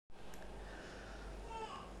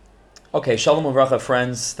Okay, Shalom Uvracha,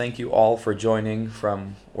 friends. Thank you all for joining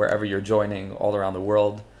from wherever you're joining all around the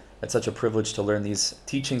world. It's such a privilege to learn these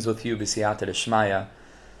teachings with you, B'siyata D'Shmaya,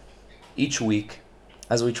 each week,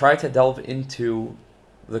 as we try to delve into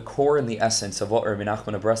the core and the essence of what Rebbe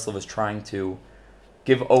Nachman of Breslov is trying to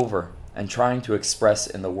give over and trying to express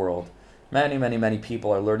in the world. Many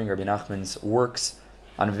people are learning Rebbe Nachman's works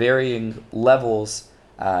on varying levels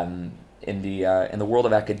in the world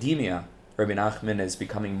of academia. Rebbe Nachman is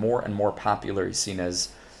becoming more and more popular. He's seen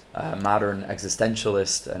as a modern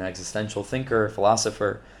existentialist, an existential thinker,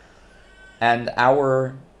 philosopher. And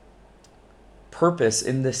our purpose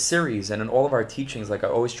in this series and in all of our teachings, like I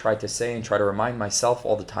always try to say and try to remind myself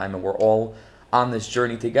all the time, and we're all on this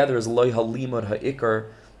journey together, is loy halimud ha'ikar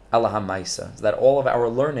ala ha'maisa. That all of our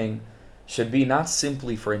learning should be not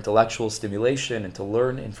simply for intellectual stimulation and to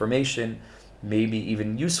learn information, maybe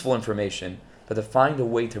even useful information, but to find a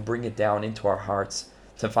way to bring it down into our hearts,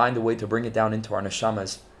 to find a way to bring it down into our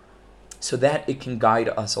neshamas, so that it can guide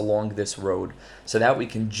us along this road, so that we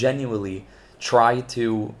can genuinely try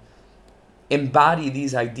to embody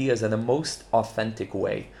these ideas in the most authentic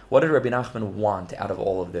way. What did Rebbe Nachman want out of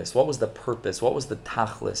all of this? What was the purpose? What was the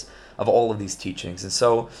tachlis of all of these teachings? And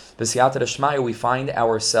so, b'siyata d'shmaya, we find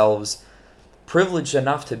ourselves privileged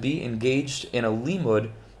enough to be engaged in a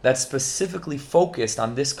limud that's specifically focused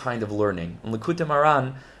on this kind of learning. In Likutei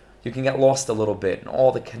Moharan, you can get lost a little bit in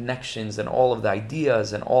all the connections and all of the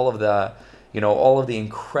ideas and all of the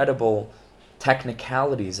incredible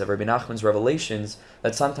technicalities of Rebbe Nachman's revelations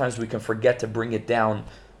that sometimes we can forget to bring it down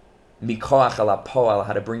mikoach ala poal,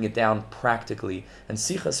 how to bring it down practically. And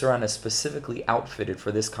Sichas Haran is specifically outfitted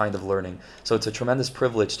for this kind of learning. So it's a tremendous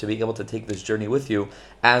privilege to be able to take this journey with you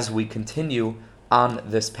as we continue on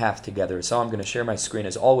this path together. So I'm going to share my screen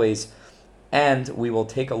as always, and we will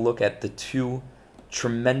take a look at the two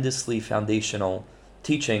tremendously foundational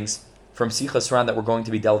teachings from Sichas Haran that we're going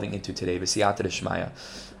to be delving into today, B'siyata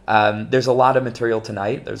D'Shmaya. There's a lot of material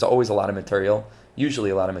tonight. There's always a lot of material, usually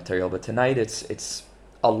a lot of material, but tonight it's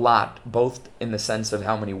a lot, both in the sense of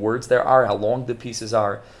how many words there are, how long the pieces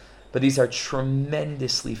are, but these are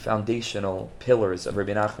tremendously foundational pillars of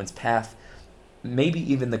Rebbe Nachman's path, maybe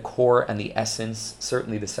even the core and the essence,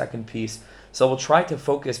 certainly the second piece. So we'll try to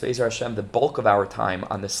focus, Be'ezer Hashem, the bulk of our time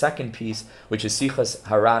on the second piece, which is Sichas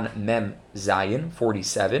Haran Mem Zayin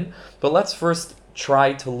 47. But let's first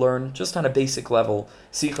try to learn, just on a basic level,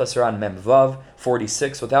 Sichas Haran Mem Vav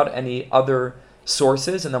 46, without any other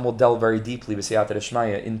sources, and then we'll delve very deeply, B'siyata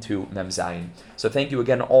D'Shmaya, into Mem Zayin. So thank you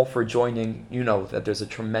again all for joining. You know that there's a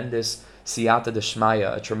tremendous Siyata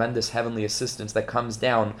D'Shmaya, a tremendous heavenly assistance that comes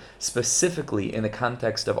down specifically in the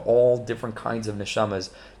context of all different kinds of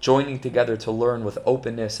neshamas joining together to learn with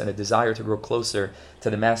openness and a desire to grow closer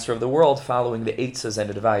to the Master of the world, following the eitzas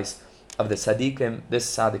and advice of the tzaddikim,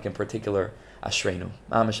 this tzaddik in particular, Ashreinu,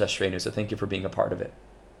 Mamash Ashreinu. So thank you for being a part of it.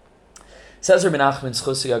 Says Rebbe Nachman,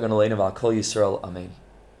 Zchus Yagon Aleinu V'al Kol Yisrael, Amen.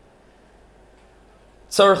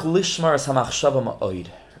 Tzarich lishmar es hamachshava ma'od.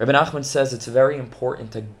 Rebbe Nachman says it's very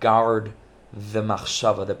important to guard the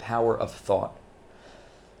machshava, the power of thought.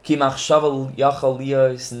 Ki machshava yachal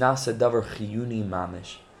liyos nasa davar chiyuni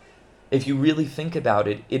mamish. If you really think about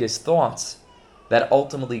it, it is thoughts that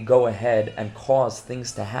ultimately go ahead and cause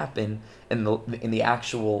things to happen in the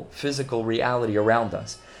actual physical reality around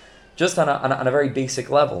us. Just on a very basic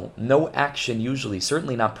level, no action usually,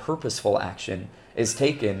 certainly not purposeful action, is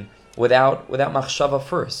taken without machshava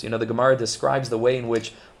first. You know, the Gemara describes the way in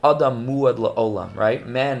which Adam muad la'olam, right?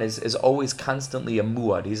 Man is always constantly a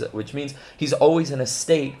muad, which means he's always in a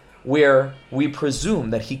state where we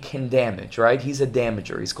presume that he can damage, right? He's a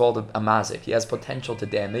damager. He's called a mazik. He has potential to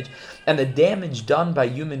damage. And the damage done by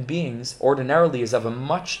human beings ordinarily is of a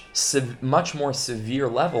much more severe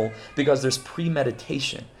level because there's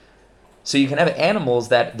premeditation. So you can have animals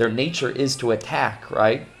that their nature is to attack,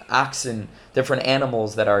 right? Oxen, different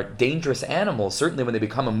animals that are dangerous animals, certainly when they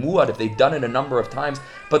become a muad, if they've done it a number of times,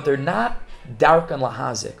 but they're not dark and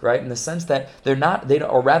lahazik, right? In the sense that they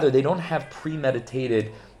don't have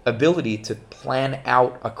premeditated ability to plan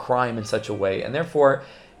out a crime in such a way. And therefore,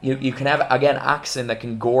 you can have, again, oxen that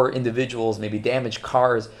can gore individuals, maybe damage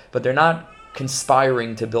cars, but they're not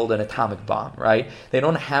conspiring to build an atomic bomb, right? They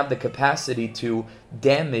don't have the capacity to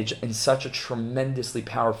damage in such a tremendously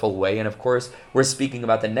powerful way. And of course, we're speaking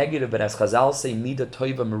about the negative, but as Chazal say, Mida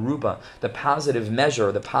Toiva Meruba, the positive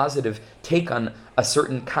measure, the positive take on a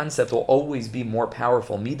certain concept will always be more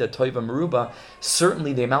powerful. Mida Toiva Meruba,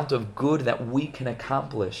 certainly the amount of good that we can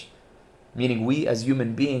accomplish, meaning we as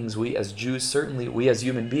human beings, we as Jews, certainly we as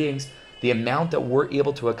human beings, the amount that we're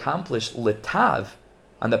able to accomplish litav,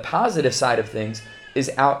 on the positive side of things,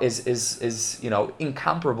 is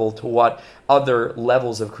incomparable to what other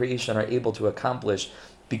levels of creation are able to accomplish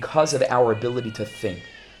because of our ability to think.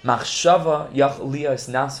 Machshava yachlias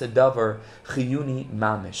nasa davar chiyuni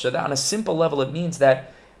mamish. So that on a simple level, it means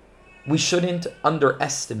that we shouldn't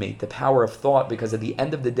underestimate the power of thought, because at the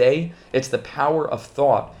end of the day, it's the power of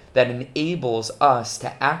thought that enables us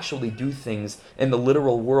to actually do things in the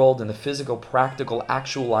literal world, in the physical, practical,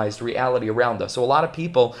 actualized reality around us. So a lot of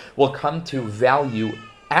people will come to value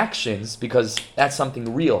actions because that's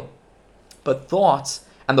something real. But thoughts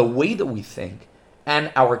and the way that we think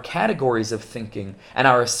and our categories of thinking and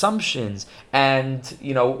our assumptions and,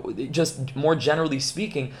 just more generally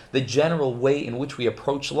speaking, the general way in which we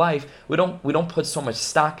approach life, we don't put so much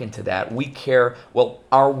stock into that. We care, well,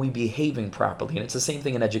 are we behaving properly? And it's the same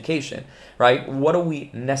thing in education, right? What do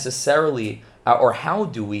we necessarily, or how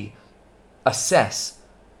do we assess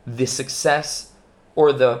the success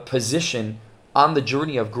or the position on the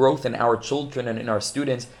journey of growth in our children and in our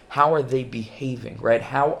students? How are they behaving, right?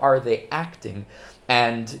 How are they acting?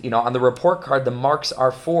 And, on the report card, the marks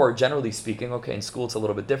are for, generally speaking, okay, in school it's a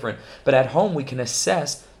little bit different, but at home we can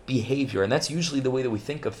assess behavior, and that's usually the way that we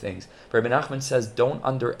think of things. Rebbe Nachman says, don't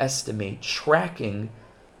underestimate tracking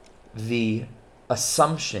the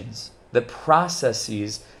assumptions, the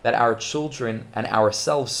processes that our children and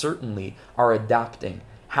ourselves certainly are adopting.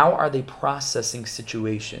 How are they processing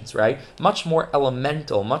situations, right? Much more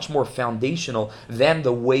elemental, much more foundational than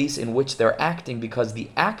the ways in which they're acting, because the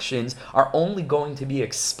actions are only going to be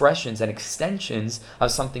expressions and extensions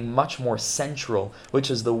of something much more central, which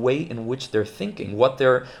is the way in which they're thinking, what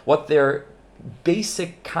their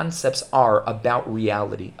basic concepts are about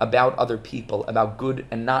reality, about other people, about good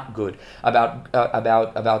and not good, about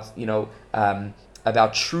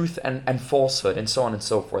truth and falsehood, and so on and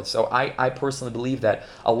so forth. So I personally believe that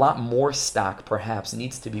a lot more stock perhaps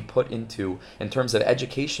needs to be put into, in terms of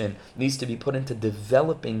education, needs to be put into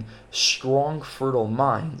developing strong, fertile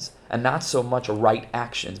minds, and not so much right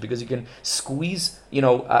actions, because you can squeeze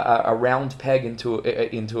a round peg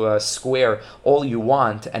into a square all you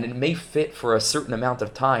want, and it may fit for a certain amount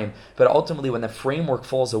of time, but ultimately when the framework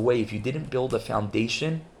falls away, if you didn't build a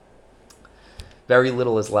foundation, very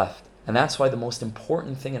little is left. And that's why the most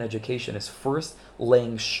important thing in education is first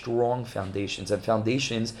laying strong foundations. And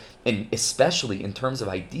foundations, especially in terms of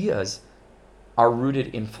ideas, are rooted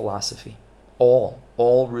in philosophy. All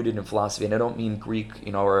rooted in philosophy. And I don't mean Greek,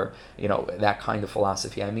 or that kind of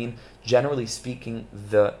philosophy. I mean, generally speaking,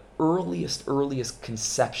 the earliest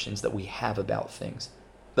conceptions that we have about things.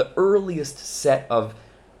 The earliest set of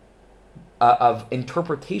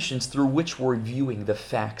interpretations through which we're viewing the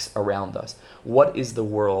facts around us. What is the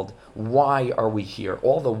world? Why are we here?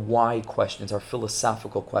 All the why questions are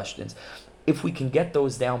philosophical questions. If we can get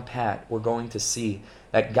those down pat, we're going to see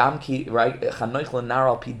that Gamki, right,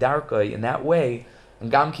 in that way,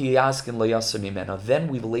 then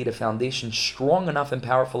we've laid a foundation strong enough and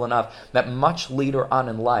powerful enough that much later on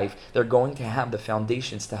in life, they're going to have the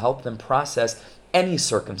foundations to help them process any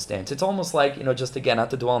circumstance. It's almost like, just again, not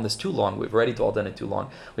to dwell on this too long. We've already dwelled on it too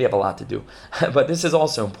long. We have a lot to do. But this is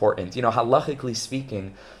also important. Halachically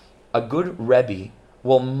speaking, a good Rebbe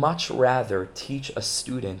will much rather teach a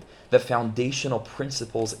student the foundational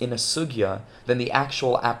principles in a sugya than the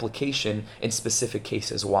actual application in specific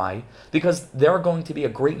cases. Why? Because there are going to be a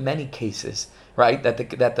great many cases, right, that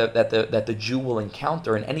the Jew will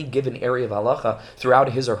encounter in any given area of halacha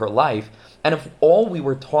throughout his or her life. And if all we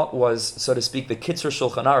were taught was, so to speak, the Kitzur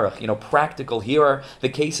Shulchan Aruch, practical, here are the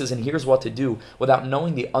cases and here's what to do, without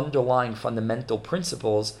knowing the underlying fundamental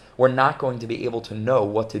principles, we're not going to be able to know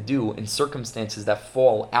what to do in circumstances that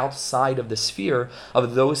fall outside of the sphere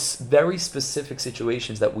of those very specific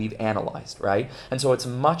situations that we've analyzed, right? And so it's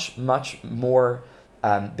much, much more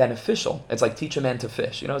beneficial. It's like teach a man to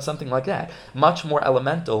fish, something like that. Much more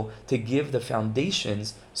elemental to give the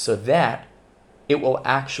foundations so that it will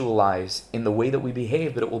actualize in the way that we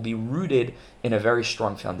behave, but it will be rooted in a very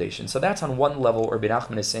strong foundation. So that's on one level where Rebbe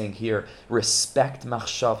Nachman is saying here, respect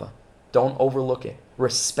machshava. Don't overlook it.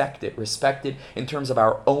 Respect it. Respect it in terms of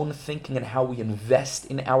our own thinking and how we invest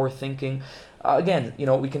in our thinking. Again,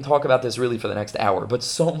 we can talk about this really for the next hour, but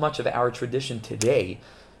so much of our tradition today,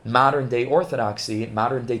 modern day Orthodoxy,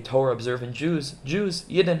 modern day Torah observant Jews,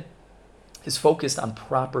 Yidden, is focused on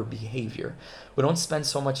proper behavior. We don't spend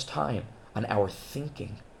so much time on our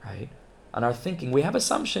thinking, right? On our thinking, we have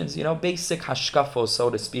assumptions, basic hashkafos, so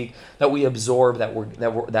to speak, that we absorb, that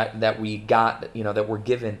we got, that we're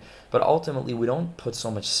given. But ultimately, we don't put so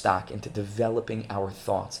much stock into developing our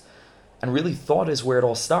thoughts. And really, thought is where it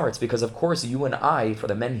all starts, because of course, you and I, for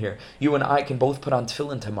the men here, you and I can both put on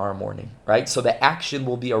tefillin tomorrow morning, right? So the action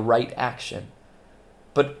will be a right action.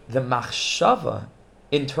 But the machshava,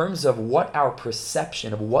 in terms of what our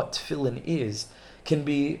perception of what tefillin is, can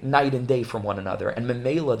be night and day from one another. And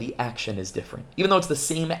memela, the action is different. Even though it's the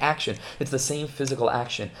same action, it's the same physical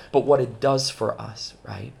action, but what it does for us,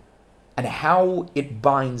 right? And how it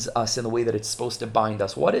binds us in the way that it's supposed to bind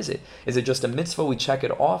us. What is it? Is it just a mitzvah, we check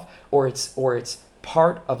it off, or it's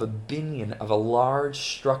part of a binyan, of a large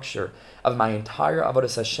structure of my entire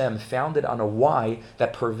avodas Hashem, founded on a why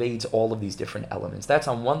that pervades all of these different elements? That's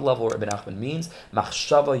on one level what Rebbe Nachman means.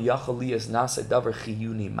 Machshava yachaliyas nasa davar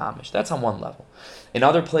chiyuni mamish. That's on one level. In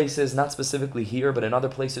other places, not specifically here, but in other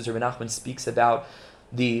places, Rebbe Nachman speaks about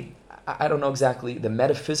I don't know exactly, the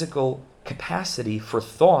metaphysical capacity for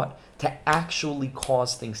thought to actually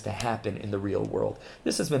cause things to happen in the real world.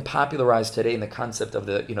 This has been popularized today in the concept of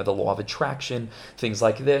the law of attraction, things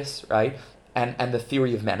like this, right? And the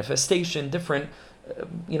theory of manifestation, different,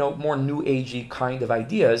 more new agey kind of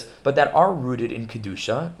ideas, but that are rooted in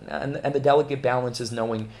Kedusha, and the delicate balance is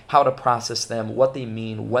knowing how to process them, what they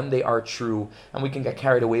mean, when they are true, and we can get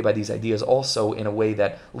carried away by these ideas also in a way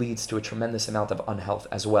that leads to a tremendous amount of unhealth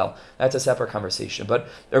as well. That's a separate conversation, but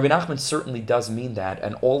Rebbe Nachman certainly does mean that,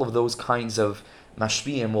 and all of those kinds of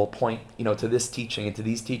mashpiyim will point, to this teaching and to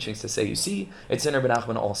these teachings to say, you see, it's in Rebbe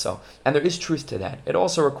Nachman also. And there is truth to that. It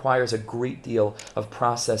also requires a great deal of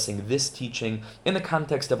processing this teaching in the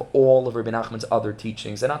context of all of Rebbe Nachman's other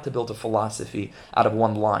teachings, and not to build a philosophy out of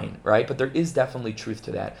one line, right? But there is definitely truth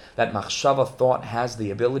to that. That machshava, thought, has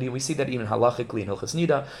the ability, we see that even halachically in Hilchos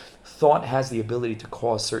Nida, thought has the ability to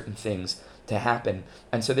cause certain things to happen.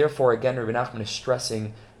 And so therefore, again, Rebbe Nachman is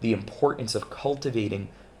stressing the importance of cultivating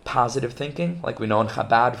positive thinking, like we know in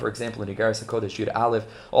Chabad, for example, in Yigaris HaKodesh, Yud Aleph,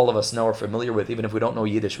 all of us are familiar with, even if we don't know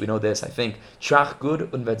Yiddish, we know this, I think, Trach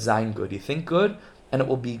good und wird sein good. You think good, and it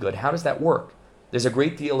will be good. How does that work? There's a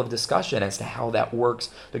great deal of discussion as to how that works.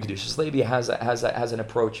 The Kedushas Levi has an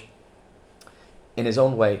approach in his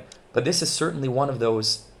own way, but this is certainly one of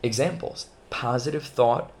those examples. Positive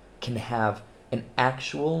thought can have an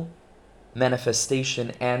actual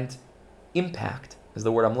manifestation and impact, is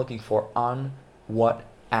the word I'm looking for, on what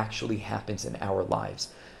actually happens in our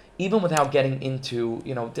lives, even without getting into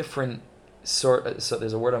different sort. So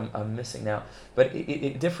there's a word I'm missing now, but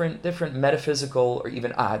different metaphysical or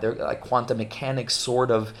even they're like quantum mechanics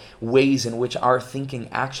sort of ways in which our thinking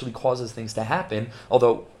actually causes things to happen.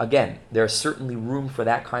 Although again, there's certainly room for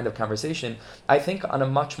that kind of conversation. I think on a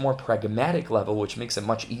much more pragmatic level, which makes it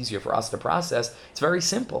much easier for us to process, it's very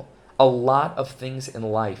simple. A lot of things in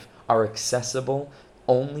life are accessible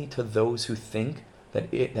only to those who think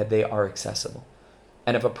that they are accessible.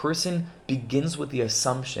 And if a person begins with the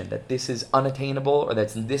assumption that this is unattainable or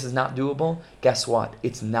that this is not doable, guess what?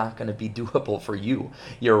 It's not going to be doable for you.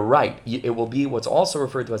 You're right. It will be what's also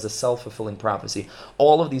referred to as a self-fulfilling prophecy.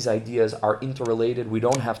 All of these ideas are interrelated. We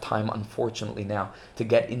don't have time, unfortunately, now to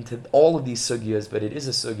get into all of these sugyas, but it is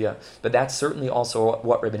a sugya. But that's certainly also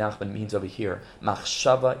what Rebbe Nachman means over here.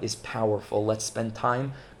 Machshava is powerful. Let's spend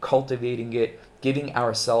time cultivating it, giving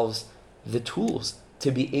ourselves the tools to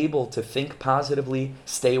be able to think positively,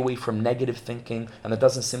 stay away from negative thinking, and that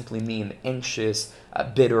doesn't simply mean anxious,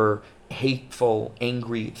 bitter, hateful,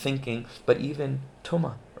 angry thinking, but even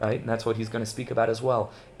tuma, right? And that's what he's going to speak about as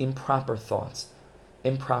well. Improper thoughts,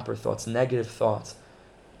 negative thoughts,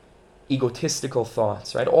 egotistical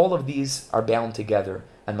thoughts, right? All of these are bound together,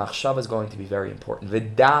 and machshava is going to be very important.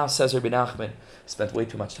 Vida, says Rebbe Nachman. Spent way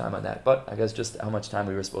too much time on that, but I guess just how much time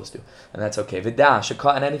we were supposed to, and that's okay. Vida, shaka,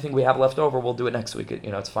 and anything we have left over, we'll do it next week.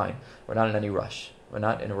 It's fine. We're not in any rush. We're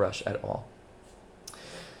not in a rush at all.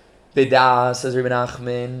 Vida, says Rebbe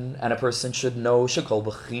Nachman, and a person should know shekol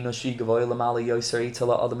b'chino shi gavoy l'mala yoser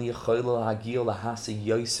itala adam yichoy l'hagil l'hasi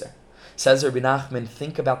yoser. Says Rebbe Nachman,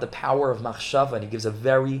 think about the power of machshava, and he gives a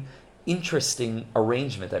very interesting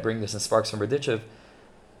arrangement. I bring this in Sparks from Berdichev,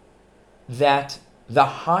 that the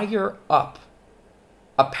higher up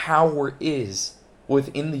a power is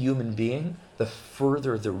within the human being, the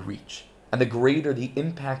further the reach and the greater the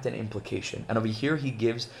impact and implication. And over here he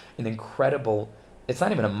gives an incredible, it's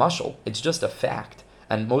not even a mushal, it's just a fact.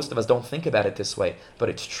 And most of us don't think about it this way, but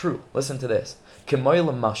it's true. Listen to this.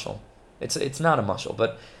 Kemoyla mushal. It's not a mushal,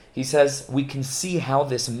 but he says we can see how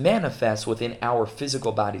this manifests within our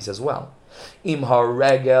physical bodies as well. Im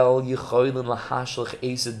haregel yichoylin lahashlich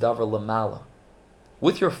eze davar lamala.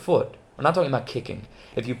 With your foot, we're not talking about kicking.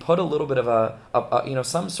 If you put a little bit of a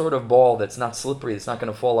some sort of ball that's not slippery, that's not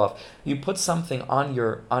going to fall off, you put something on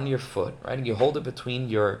your foot, right? And you hold it between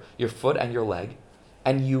your foot and your leg,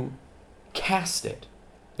 and you cast it.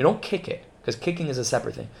 You don't kick it, because kicking is a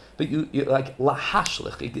separate thing. But you like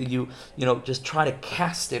lahashlich, you just try to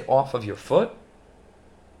cast it off of your foot.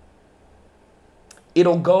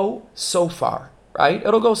 it'll go so far, right?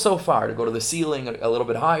 It'll go so far to go to the ceiling a little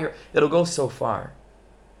bit higher. It'll go so far.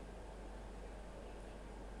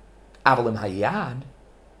 Avalim hayad.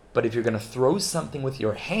 But if you're going to throw something with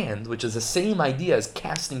your hand, which is the same idea as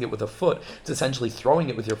casting it with a foot, it's essentially throwing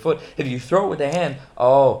it with your foot. If you throw it with the hand,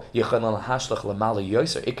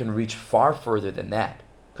 it can reach far further than that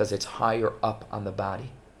because it's higher up on the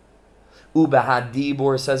body.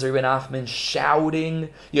 Ubahadibor, says Rebbe Nachman, shouting,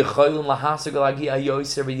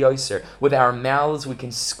 with our mouths we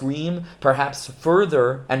can scream, perhaps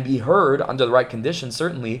further and be heard under the right conditions,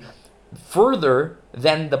 certainly further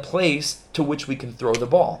than the place to which we can throw the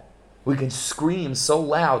ball. We can scream so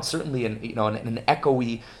loud, certainly in an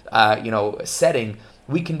echoey setting.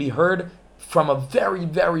 We can be heard from a very,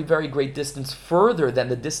 very, very great distance, further than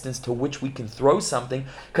the distance to which we can throw something,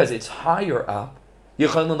 because it's higher up.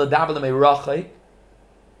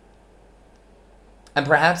 And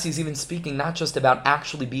perhaps he's even speaking not just about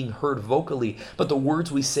actually being heard vocally, but the words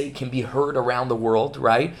we say can be heard around the world,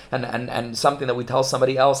 right? And something that we tell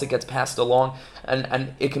somebody else, it gets passed along,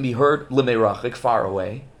 and it can be heard l'meirachik, far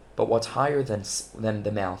away. But what's higher than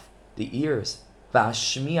the mouth? The ears. And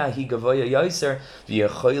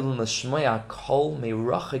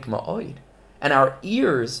our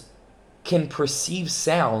ears can perceive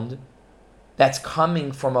sound that's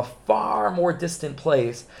coming from a far more distant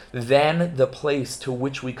place than the place to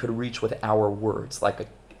which we could reach with our words, like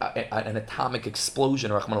an atomic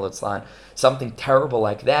explosion, Rahman al-Islam, something terrible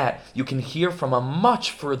like that. You can hear from a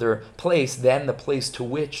much further place than the place to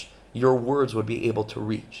which your words would be able to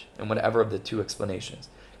reach, in whatever of the two explanations.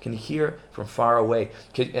 You can hear from far away.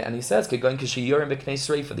 And he says, they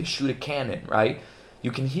shoot a cannon, right?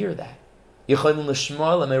 You can hear that. Now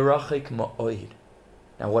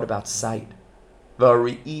what about sight?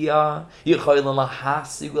 With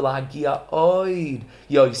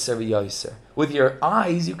your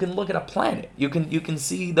eyes, you can look at a planet. You can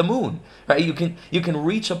see the moon, right? You can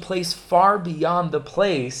reach a place far beyond the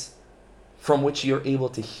place from which you're able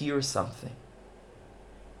to hear something.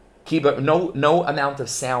 But no amount of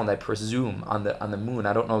sound, I presume, on the moon.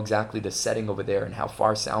 I don't know exactly the setting over there and how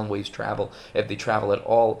far sound waves travel, if they travel at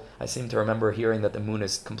all. I seem to remember hearing that the moon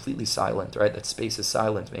is completely silent, right? That space is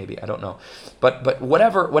silent, maybe. I don't know. But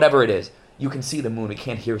whatever it is, you can see the moon. We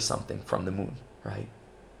can't hear something from the moon, right?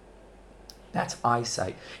 That's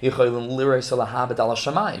eyesight. You can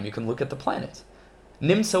look at the planets.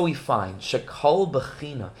 Nimso we find shekol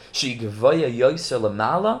bechina shigvaya yoser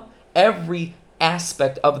lamala, every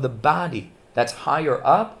aspect of the body that's higher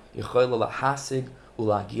up, can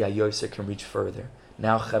reach further.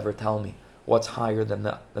 Now, Chaver, tell me, what's higher than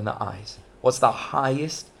the eyes? What's the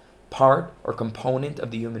highest part or component of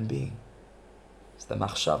the human being? It's the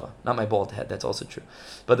machshava. Not my bald head, that's also true.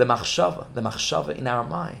 But the machshava in our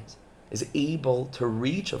minds is able to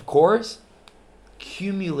reach, of course,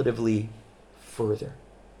 cumulatively further.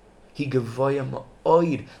 He gavoya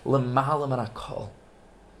ma'oid l'ma'ala manakol.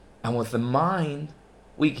 And with the mind,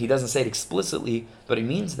 he doesn't say it explicitly, but he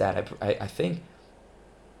means that. I think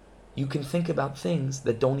you can think about things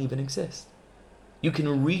that don't even exist. You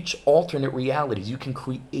can reach alternate realities. You can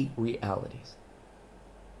create realities.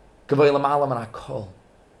 And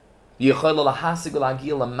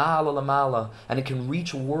it can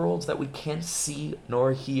reach worlds that we can't see,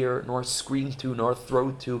 nor hear, nor scream to, nor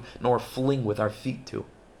throw to, nor fling with our feet to.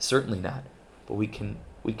 Certainly not. But we can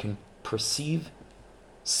perceive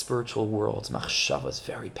spiritual worlds. Machshava is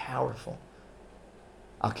very powerful.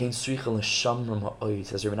 Says Rebbe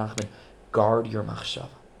Nachman, guard your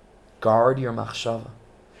machshava. Guard your machshava.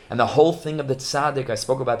 And the whole thing of the tzaddik, I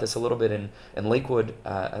spoke about this a little bit in Lakewood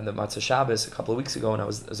and the Matzah Shabbos a couple of weeks ago when I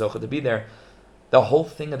was zocheh to be there. The whole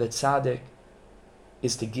thing of the tzaddik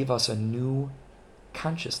is to give us a new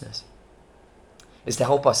consciousness, is to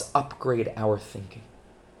help us upgrade our thinking.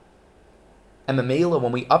 And Mamela,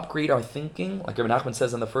 when we upgrade our thinking, like Rebbe Nachman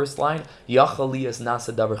says in the first line, it's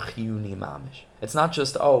not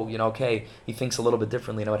just, he thinks a little bit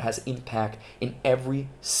differently. No, it has impact in every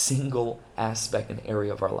single aspect and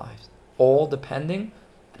area of our lives. All depending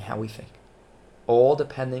on how we think. All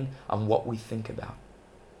depending on what we think about.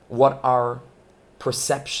 What our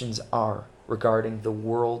perceptions are regarding the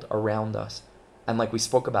world around us. And like we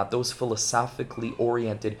spoke about, those philosophically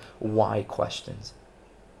oriented why questions.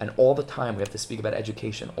 And all the time we have to speak about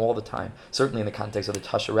education, all the time. Certainly in the context of the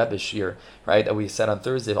Tasha Rebbe Shir, right, that we said on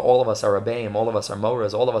Thursday, all of us are Rebbeim, all of us are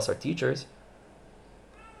Moras, all of us are teachers.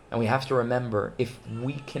 And we have to remember, if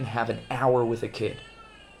we can have an hour with a kid,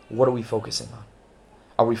 what are we focusing on?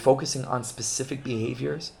 Are we focusing on specific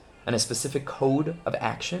behaviors and a specific code of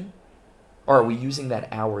action? Or are we using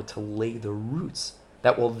that hour to lay the roots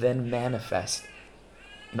that will then manifest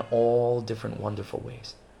in all different wonderful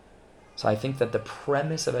ways. So I think that the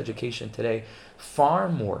premise of education today, far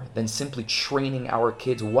more than simply training our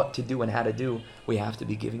kids what to do and how to do, we have to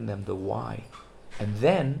be giving them the why. And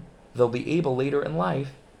then they'll be able later in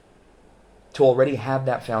life to already have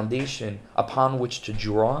that foundation upon which to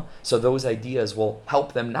draw, so those ideas will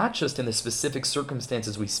help them not just in the specific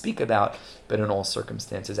circumstances we speak about, but in all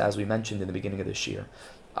circumstances, as we mentioned in the beginning of this year.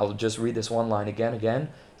 I'll just read this one line again.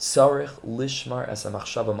 Sarich lishmar es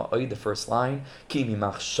machshava ma'oid, the first line, ki mi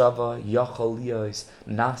machshava yachol liyos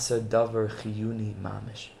nasa davar chiyuni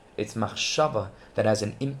mamish. It's machshava that has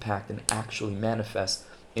an impact and actually manifests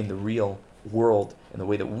in the real world, in the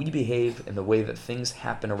way that we behave, in the way that things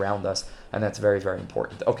happen around us, and that's very, very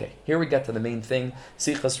important. Okay, here we get to the main thing,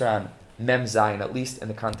 Sichas Ran Mem Zayin, at least in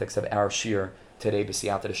the context of our shir today,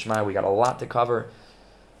 B'siyata D'Shmaya. We got a lot to cover,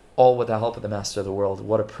 all with the help of the Master of the World.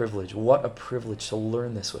 What a privilege to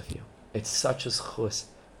learn this with you. It's such a schus.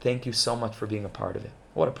 Thank you so much for being a part of it.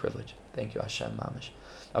 What a privilege. Thank you, Hashem Mamish.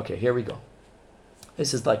 Okay, here we go.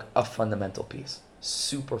 This is like a fundamental piece,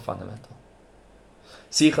 super fundamental.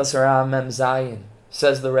 Sichas Ran Mem Zayin,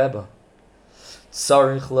 says the Rebbe,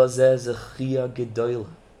 Tzarich lazeh zechia gedola.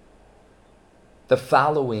 The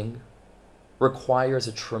following requires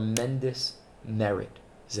a tremendous merit.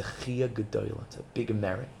 Zechia gedola. It's a big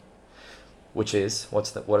merit. Which is,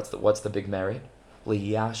 what's the big merit?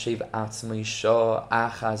 Liyashiv atzmai shah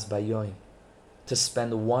achaz bayoim. To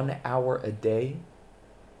spend 1 hour a day,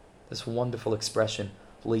 this wonderful expression,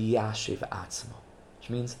 liyashiv atzma, which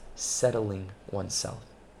means settling oneself.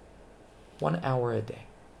 1 hour a day,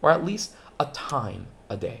 or at least a time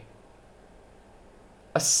a day.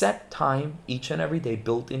 A set time each and every day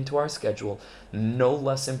built into our schedule, no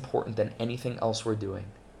less important than anything else we're doing.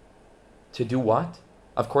 To do what?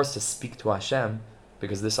 Of course, to speak to Hashem,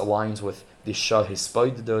 because this aligns with the Shah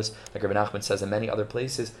Hispoidos, like Rebbe Nachman says in many other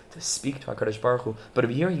places, to speak to HaKadosh Baruch Hu. But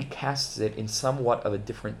over here he casts it in somewhat of a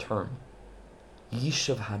different term.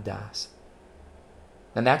 Yishav Hadas.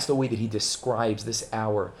 And that's the way that he describes this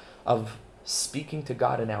hour of speaking to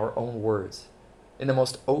God in our own words, in the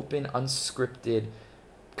most open, unscripted,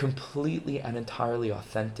 completely and entirely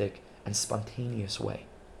authentic and spontaneous way.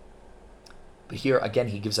 But here, again,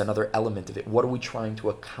 he gives another element of it. What are we trying to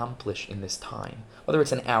accomplish in this time? Whether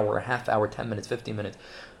it's an hour, a half hour, 10 minutes, 15 minutes.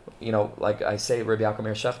 You know, like I say, Rabbi Yaakov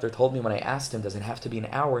Meir Shechter told me when I asked him, does it have to be an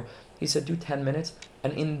hour? He said, do 10 minutes,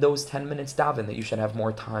 and in those 10 minutes, daven that you should have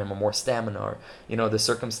more time or more stamina, or, you know, the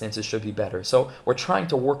circumstances should be better. So we're trying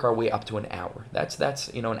to work our way up to an hour.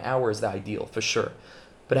 That's you know, an hour is the ideal, for sure.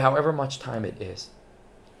 But however much time it is,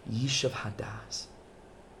 Yishav Hadas,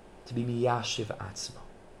 to be miyashiv atzmo.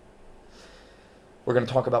 We're going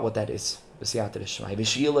to talk about what that is. And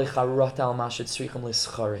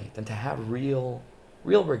to have real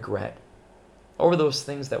regret over those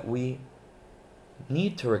things that we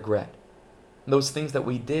need to regret. Those things that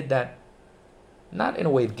we did that, not in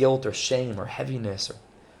a way of guilt or shame or heaviness,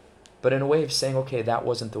 but in a way of saying, okay, that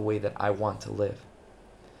wasn't the way that I want to live.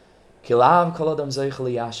 So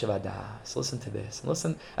listen to this. And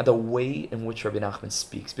listen at the way in which Rabbi Nachman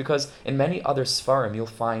speaks. Because in many other Sfarim, you'll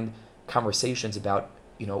find conversations about,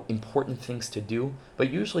 you know, important things to do, but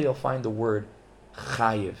usually you'll find the word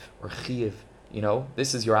chayiv or chiyiv. You know,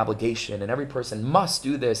 this is your obligation, and every person must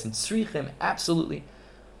do this, and tzrichim, absolutely.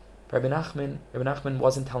 Rabbi Nachman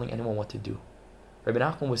wasn't telling anyone what to do. Rabbi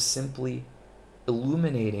Nachman was simply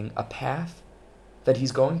illuminating a path that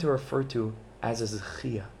he's going to refer to as a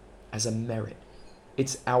zechiyah, as a merit.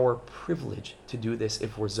 It's our privilege to do this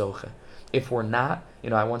if we're zoche. If we're not, you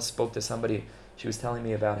know, I once spoke to somebody, she was telling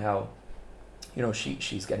me about how, you know,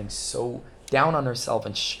 she's getting so down on herself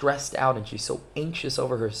and stressed out, and she's so anxious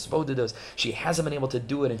over her spodidus. She hasn't been able to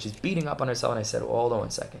do it, and she's beating up on herself. And I said, hold on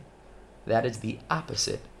 1 second. That is the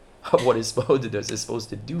opposite of what his spodidus is supposed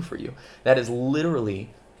to do for you. That is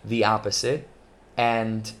literally the opposite.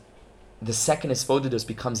 And the second his spodidus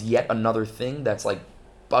becomes yet another thing that's like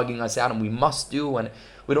bugging us out and we must do, and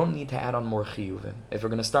we don't need to add on more chiyuvim. If we're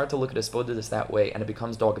going to start to look at Hisbodedus that way and it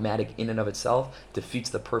becomes dogmatic in and of itself, defeats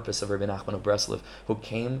the purpose of Rebbe Nachman of Breslov, who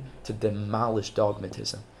came to demolish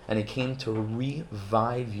dogmatism. And he came to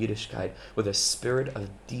revive Yiddishkeit with a spirit of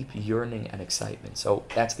deep yearning and excitement. So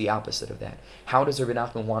that's the opposite of that. How does Rebbe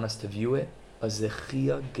Nachman want us to view it? A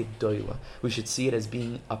zechia gedola. We should see it as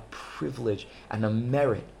being a privilege and a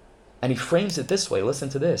merit. And he frames it this way. Listen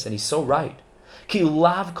to this. And he's so right. Not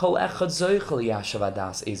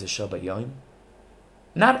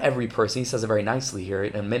every person, he says it very nicely here,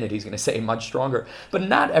 in a minute he's going to say it much stronger, but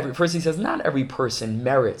not every person, he says, not every person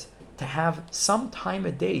merits to have some time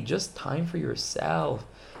a day, just time for yourself,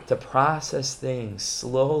 to process things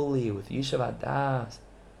slowly with Yishav Hadas.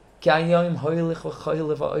 By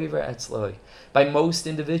most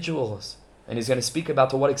individuals. And he's going to speak about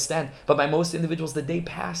to what extent, but by most individuals, the day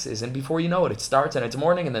passes, and before you know it, it starts, and it's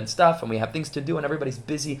morning, and then stuff, and we have things to do, and everybody's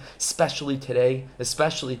busy, especially today.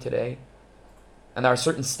 And there are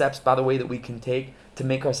certain steps, by the way, that we can take to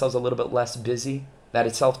make ourselves a little bit less busy. That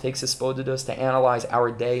itself takes us to analyze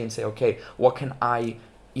our day and say, okay, what can I,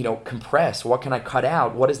 compress? What can I cut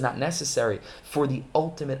out? What is not necessary for the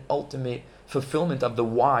ultimate fulfillment of the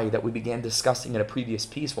why that we began discussing in a previous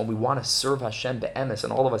piece, when we want to serve Hashem be'emes,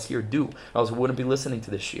 and all of us here do, or else we wouldn't be listening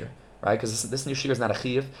to this shir, right? Because this new shir is not a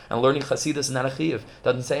chiyuv, and learning Chassidus is not a chiyuv.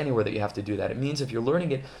 Doesn't say anywhere that you have to do that. It means if you're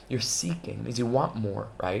learning it, you're seeking. It means you want more,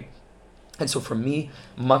 right? And so for me,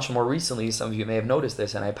 much more recently, some of you may have noticed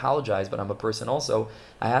this, and I apologize, but I'm a person also,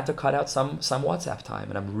 I had to cut out some WhatsApp time,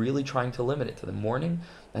 and I'm really trying to limit it to the morning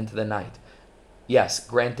and to the night. Yes,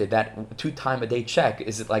 granted, that 2 time a day check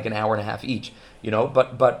is like an hour and a half each,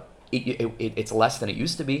 but it's less than it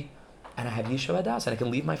used to be. And I have Yishuv Adas, and I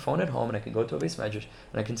can leave my phone at home, and I can go to a Beis Medrash,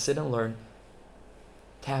 and I can sit and learn,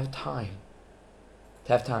 to have time.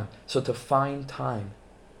 So to find time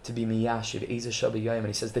to be miyashiv, and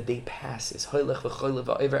he says the day passes, and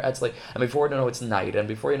before you know it's night, and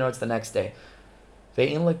before you know it's the next day.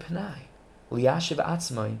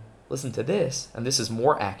 Listen to this, and this is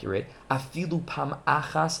more accurate. Afilu pam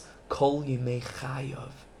achas kol yimei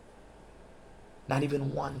chayav. Not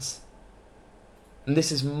even once. And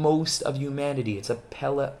this is most of humanity. It's a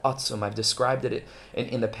pele atzum. I've described it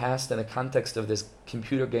in the past in the context of this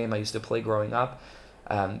computer game I used to play growing up.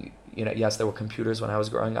 Yes, there were computers when I was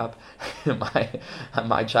growing up.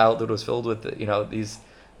 my childhood was filled with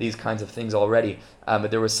these kinds of things already. But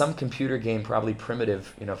there was some computer game, probably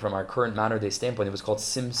primitive, from our current modern day standpoint. It was called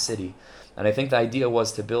Sim City. And I think the idea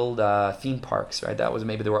was to build theme parks, right? That was,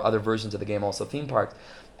 maybe there were other versions of the game also, theme parks.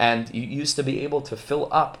 And you used to be able to fill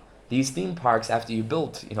up these theme parks after you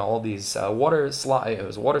built, all these water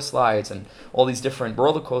slides and all these different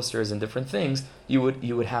roller coasters and different things. You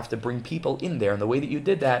would have to bring people in there, and the way that you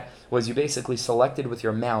did that was you basically selected with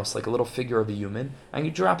your mouse like a little figure of a human, and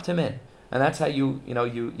you dropped him in, and that's how you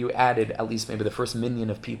added at least maybe the first minion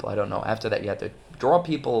of people. I don't know. After that, you had to draw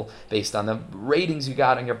people based on the ratings you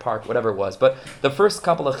got in your park, whatever it was. But the first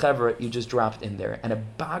couple of chevra you just dropped in there, and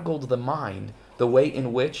it boggled the mind the way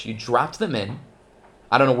in which you dropped them in.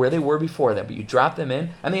 I don't know where they were before that, but you drop them in,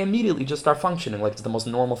 and they immediately just start functioning like it's the most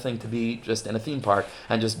normal thing to be just in a theme park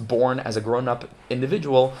and just born as a grown-up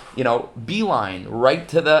individual, beeline right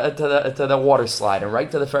to the water slide and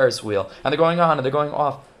right to the Ferris wheel, and they're going on and they're going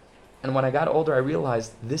off. And when I got older, I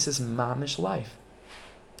realized this is mamish life.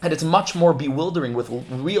 And it's much more bewildering with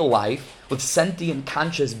real life, with sentient,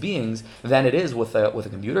 conscious beings, than it is with a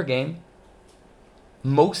computer game.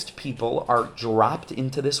 Most people are dropped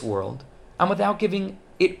into this world, and without giving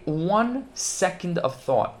it 1 second of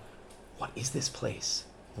thought, what is this place?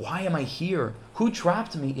 Why am I here? Who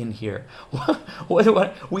dropped me in here?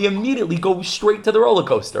 What? We immediately go straight to the roller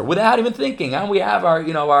coaster without even thinking, and we have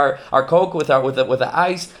our Coke with the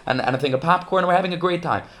ice and a thing of popcorn, and we're having a great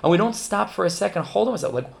time, and we don't stop for a second, hold on a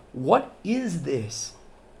second, like, what is this?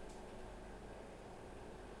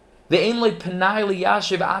 I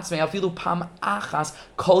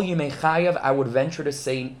would venture to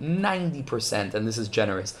say 90%, and this is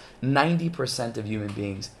generous, 90% of human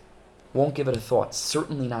beings won't give it a thought,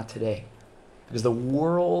 certainly not today. Because the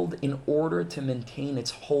world, in order to maintain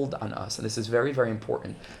its hold on us, and this is very, very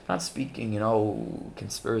important, not speaking,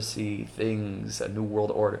 conspiracy things, a new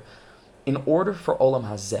world order. In order for Olam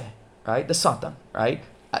Hazeh, right, the Satan, right,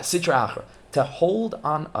 Sitra Achra, to hold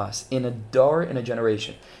on us in a dar, in a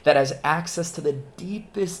generation that has access to the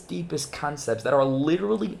deepest concepts that are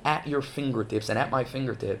literally at your fingertips and at my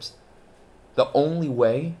fingertips, the only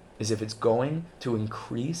way is if it's going to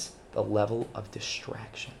increase the level of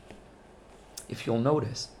distraction. If you'll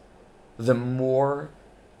notice, the more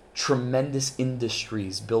tremendous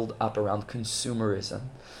industries build up around consumerism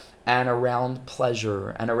and around pleasure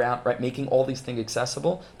and around making all these things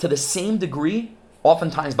accessible, to the same degree,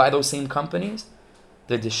 oftentimes by those same companies,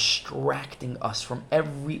 they're distracting us from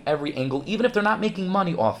every angle, even if they're not making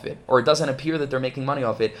money off it, or it doesn't appear that they're making money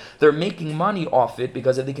off it. They're making money off it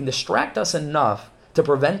because if they can distract us enough to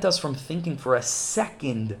prevent us from thinking for a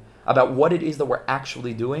second about what it is that we're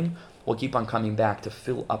actually doing, we'll keep on coming back to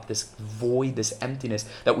fill up this void, this emptiness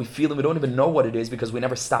that we feel, and we don't even know what it is because we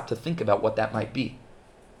never stop to think about what that might be.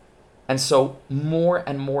 And so more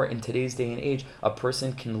and more in today's day and age, a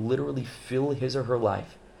person can literally fill his or her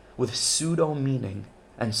life with pseudo meaning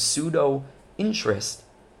and pseudo interest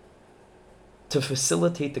to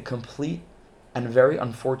facilitate the complete and very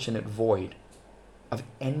unfortunate void of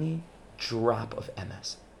any drop of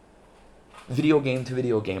MS. Video game to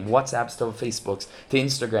video game, WhatsApps to Facebooks, to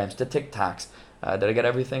Instagrams, to TikToks. Did I get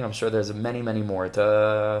everything? I'm sure there's many, many more.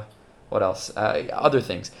 To what else? Other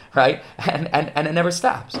things, right? And it never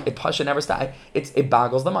stops. It never stops. It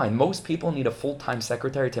boggles the mind. Most people need a full-time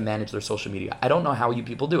secretary to manage their social media. I don't know how you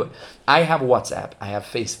people do it. I have WhatsApp. I have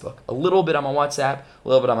Facebook. A little bit I'm on WhatsApp. A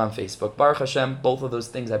little bit I'm on Facebook. Baruch Hashem, both of those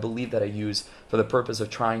things I believe that I use for the purpose of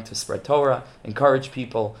trying to spread Torah, encourage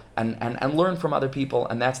people, and learn from other people.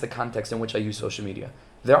 And that's the context in which I use social media.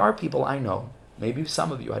 There are people I know, maybe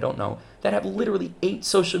some of you, I don't know, that have literally 8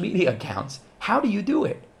 social media accounts. How do you do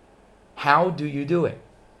it? How do you do it?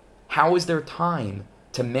 How is there time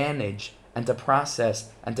to manage and to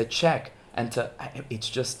process and to check and to... It's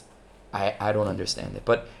just... I don't understand it.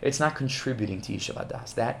 But it's not contributing to Yishuv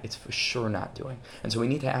Hadas. That it's for sure not doing. And so we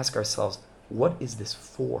need to ask ourselves, what is this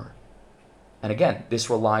for? And again, this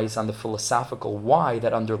relies on the philosophical why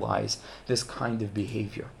that underlies this kind of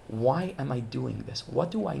behavior. Why am I doing this?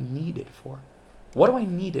 What do I need it for? What do I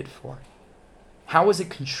need it for? How is it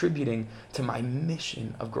contributing to my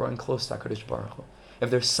mission of growing close to HaKadosh Baruch Hu? If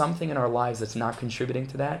there's something in our lives that's not contributing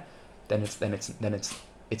to that, then it's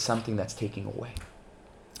something that's taking away.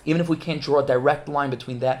 Even if we can't draw a direct line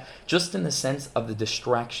between that, just in the sense of the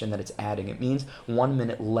distraction that it's adding, it means 1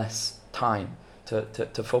 minute less time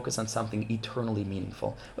to focus on something eternally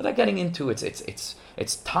meaningful. Without getting into it's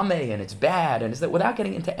tameh and it's bad and without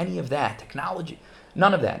getting into any of that technology,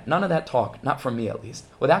 none of that talk, not from me at least.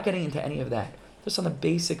 Without getting into any of that. Just on the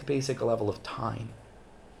basic level of time.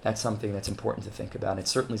 That's something that's important to think about. It's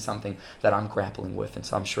certainly something that I'm grappling with, and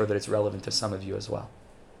so I'm sure that it's relevant to some of you as well.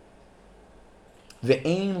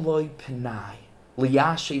 Ve'ein loy penai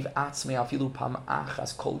liyashiv atzmei afilu pam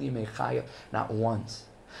achas kol yimei chaya. Not once.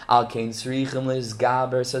 Al kein srichim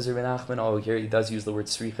lizgaber, says Rebbe Nachman. Oh, here he does use the word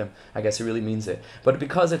srichim. I guess he really means it. But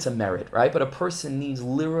because it's a merit, right? But a person needs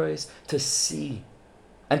lirois to see,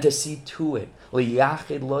 and to see to it.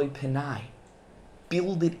 Liyachid loy penai.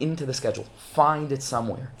 Build it into the schedule. Find it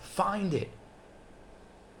somewhere. Find it.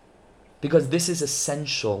 Because this is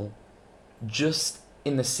essential just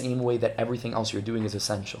in the same way that everything else you're doing is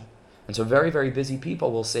essential. And so very, very busy people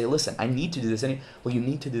will say, listen, I need to do this. Well, you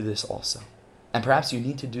need to do this also. And perhaps you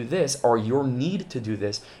need to do this, or your need to do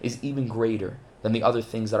this is even greater than the other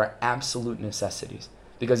things that are absolute necessities.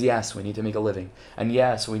 Because yes, we need to make a living. And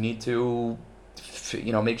yes, we need to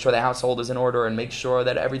make sure the household is in order and make sure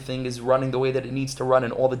that everything is running the way that it needs to run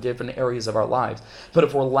in all the different areas of our lives. But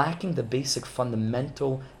if we're lacking the basic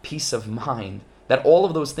fundamental peace of mind that all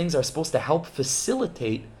of those things are supposed to help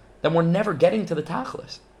facilitate, then we're never getting to the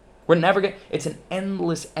tachlis. It's an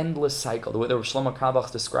endless cycle. The way that Shlomo Kabach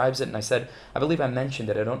describes it, and I believe I mentioned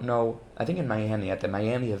it, I don't know, I think in Miami, at the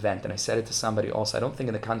Miami event, and I said it to somebody also, I don't think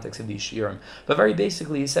in the context of these shiurim, but very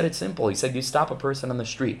basically he said it simple. He said you stop a person on the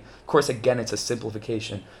street. Of course, again, it's a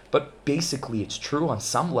simplification, but basically it's true on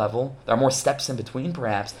some level. There are more steps in between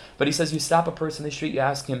perhaps, but he says you stop a person on the street, you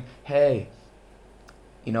ask him, hey,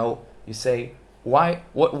 you say, why?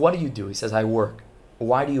 What do you do? He says, I work.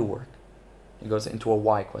 Why do you work? He goes into a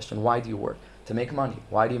why question. Why do you work? To make money.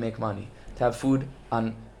 Why do you make money? To have food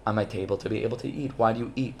on my table, to be able to eat. Why do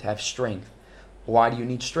you eat? To have strength. Why do you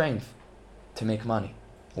need strength? To make money.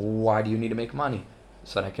 Why do you need to make money?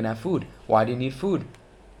 So that I can have food. Why do you need food?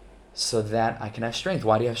 So that I can have strength.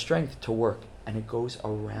 Why do you have strength? To work. And it goes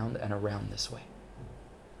around and around this way.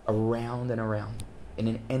 Around and around. In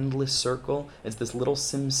an endless circle. It's this little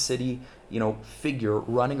SimCity figure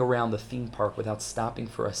running around the theme park without stopping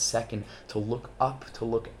for a second to look up, to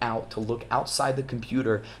look out, to look outside the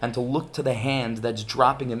computer, and to look to the hand that's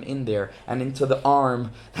dropping him in there, and into the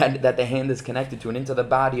arm that the hand is connected to, and into the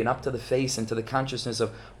body, and up to the face, and to the consciousness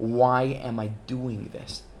of, why am I doing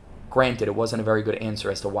this? Granted, it wasn't a very good answer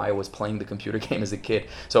as to why I was playing the computer game as a kid,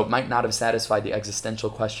 so it might not have satisfied the existential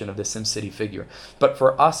question of the SimCity figure. But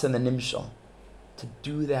for us in the Nimshal, to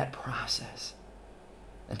do that process,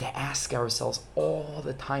 and to ask ourselves all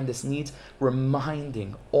the time, this needs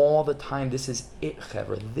reminding all the time, this is it,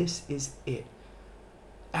 Chaver, this is it.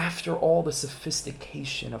 After all the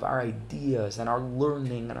sophistication of our ideas and our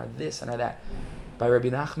learning and our this and our that, by Rebbe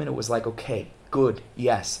Nachman it was like, okay, good,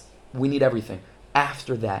 yes, we need everything.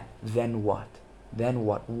 After that, then what? Then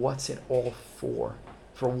what? What's it all for?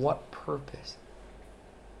 For what purpose?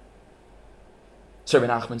 So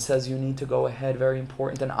Rebbe Nachman says you need to go ahead, very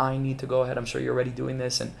important, and I need to go ahead. I'm sure you're already doing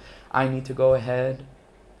this, and I need to go ahead.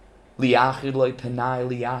 Liyachid loy penai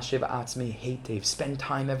liyashiv atzmi heitev. Spend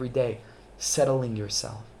time every day settling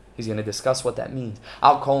yourself. He's going to discuss what that means.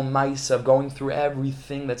 Al kol ma'asav, going through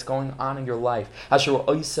everything that's going on in your life. Asher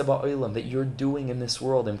oiseh ba'olam, that you're doing in this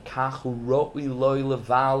world. Im kachu ro'i loy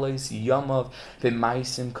levalos yamav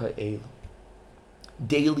v'maisim ka'elu.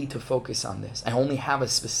 daily to focus on this. I only have a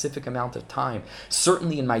specific amount of time.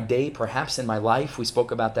 Certainly in my day, perhaps in my life, we spoke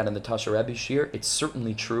about that in the Tasha Rebbe Shir. It's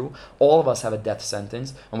certainly true. All of us have a death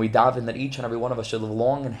sentence, and we daven that each and every one of us should live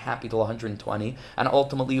long and happy till 120, and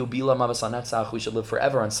ultimately, ubila mavas hanetzach, we should live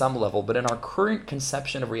forever on some level. But in our current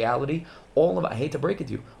conception of reality, I hate to break it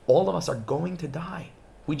to you, all of us are going to die.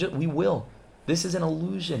 We will. This is an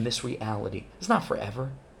illusion, this reality. It's not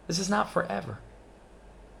forever. This is not forever.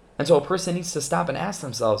 And so a person needs to stop and ask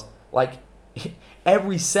themselves, like,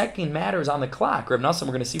 every second matters on the clock. Reb Nassan, we're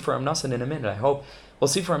going to see for Reb Nassan in a minute, I hope. We'll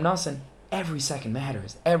see for Reb Nassan, every second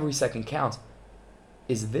matters. Every second counts.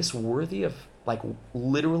 Is this worthy of, like,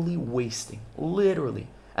 literally wasting? Literally.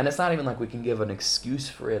 And it's not even like we can give an excuse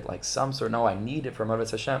for it, like some sort, no, I need it from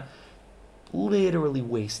Avodas Hashem. Literally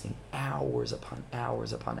wasting hours upon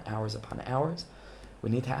hours upon hours upon hours. We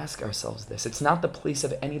need to ask ourselves this. It's not the place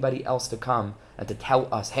of anybody else to come and to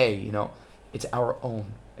tell us, hey, it's our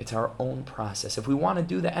own. It's our own process. If we want to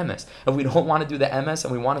do the emes, if we don't want to do the emes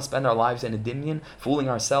and we want to spend our lives in a dinyan, fooling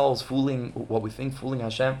ourselves, fooling what we think, fooling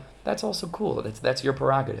Hashem, that's also cool. That's your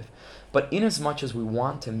prerogative. But inasmuch as we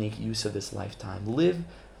want to make use of this lifetime, live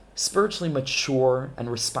spiritually mature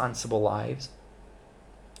and responsible lives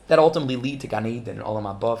that ultimately lead to Gan Eden in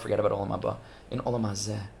Olam Haba, forget about Olam Haba, in Olam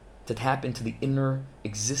Hazeh, to tap into the inner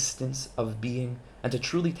existence of being, and to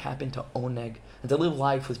truly tap into oneg, and to live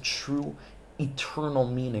life with true eternal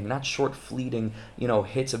meaning, not short fleeting,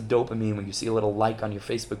 hits of dopamine when you see a little like on your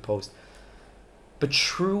Facebook post. But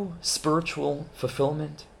true spiritual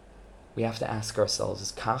fulfillment, we have to ask ourselves,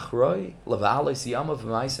 is kach roi levalos yamav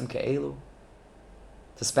v'maisim ke'elu?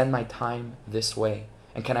 To spend my time this way.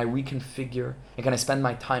 And can I reconfigure? And can I spend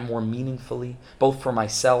my time more meaningfully, both for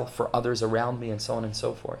myself, for others around me, and so on and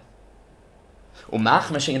so forth?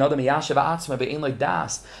 Because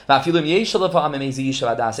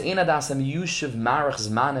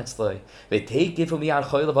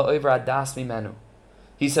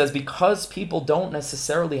he says, because people don't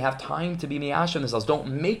necessarily have time to be miyashav themselves, don't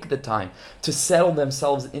make the time to settle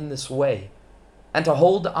themselves in this way, and to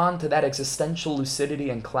hold on to that existential lucidity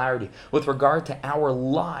and clarity with regard to our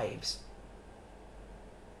lives.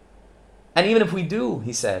 And even if we do,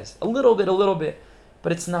 he says, a little bit,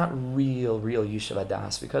 but it's not real Yishuv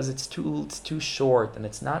Adas, because it's too short and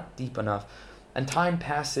it's not deep enough, and time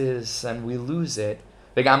passes and we lose it.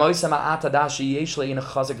 And even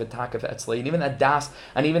that das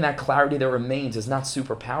and even that clarity that remains is not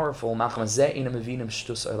super powerful.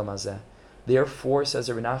 Therefore, says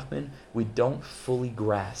Rebbe Nachman, we don't fully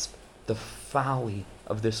grasp the folly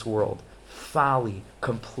of this world. Folly,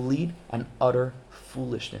 complete and utter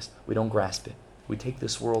foolishness. We don't grasp it. We take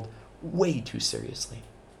this world way too seriously.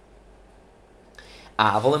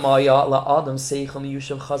 But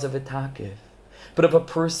if a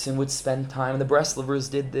person would spend time, and the Breslovers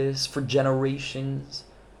did this for generations,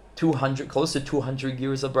 close to 200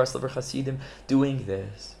 years of Breslover Hasidim doing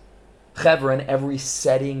this. Chevra, in every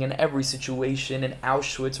setting, in every situation, in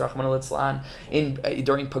Auschwitz, Rahman al-Islam,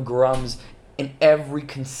 during pogroms, in every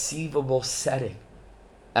conceivable setting.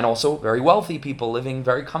 And also very wealthy people living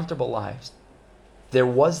very comfortable lives. There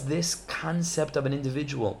was this concept of an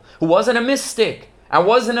individual who wasn't a mystic and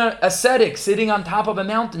wasn't an ascetic sitting on top of a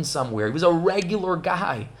mountain somewhere. He was a regular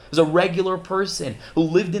guy. He was a regular person who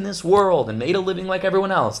lived in this world and made a living like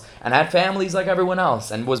everyone else, and had families like everyone else,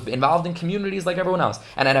 and was involved in communities like everyone else,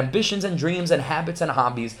 and had ambitions and dreams and habits and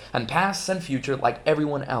hobbies and pasts and future like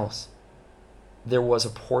everyone else. There was a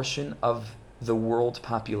portion of the world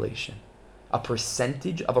population, a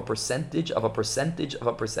percentage of a percentage of a percentage of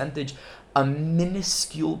a percentage, a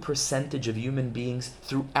minuscule percentage of human beings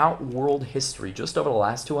throughout world history, just over the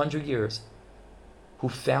last 200 years, who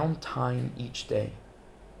found time each day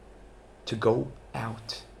to go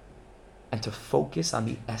out and to focus on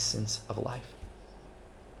the essence of life.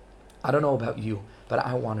 I don't know about you, but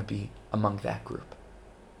I want to be among that group.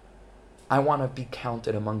 I want to be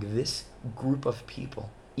counted among this group of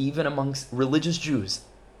people, even amongst religious Jews,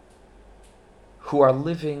 who are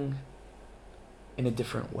living in a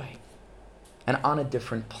different way and on a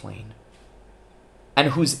different plane, and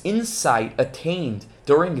whose insight attained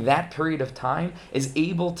during that period of time is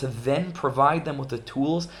able to then provide them with the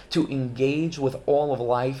tools to engage with all of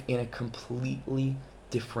life in a completely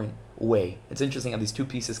different way. It's interesting how these two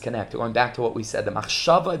pieces connect. Going back to what we said, the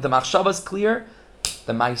machshava is clear,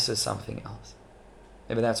 the maisa is something else.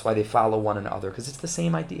 Maybe that's why they follow one another, because it's the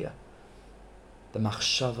same idea. The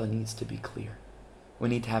machshava needs to be clear. We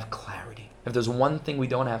need to have clarity. If there's one thing we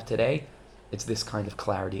don't have today, it's this kind of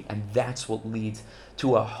clarity. And that's what leads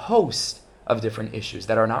to a host of different issues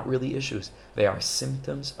that are not really issues. They are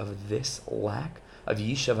symptoms of this lack of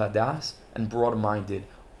Yishav Hadas and broad-minded,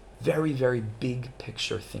 very, very big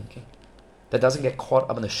picture thinking. That doesn't get caught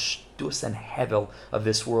up in the shtus and hevel of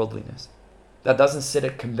this worldliness. That doesn't sit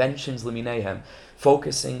at conventions liminehem,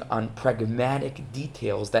 focusing on pragmatic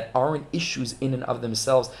details that aren't issues in and of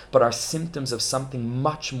themselves, but are symptoms of something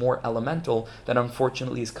much more elemental that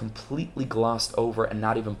unfortunately is completely glossed over and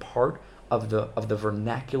not even part of the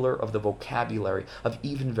vernacular, of the vocabulary of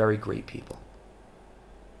even very great people.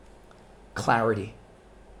 Clarity.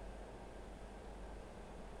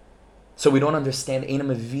 So we don't understand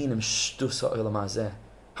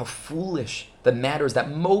how foolish the matters that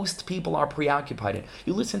most people are preoccupied in.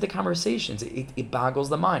 You listen to conversations, it boggles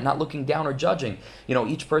the mind. Not looking down or judging.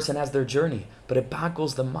 Each person has their journey, but it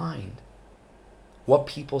boggles the mind. What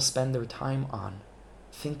people spend their time on,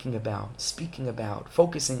 thinking about, speaking about,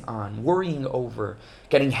 focusing on, worrying over,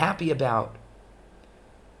 getting happy about.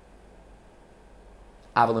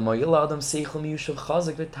 Says Rebbe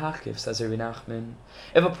Nachman.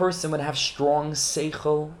 If a person would have strong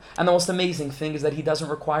seichel, and the most amazing thing is that he doesn't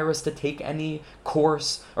require us to take any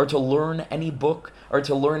course, or to learn any book, or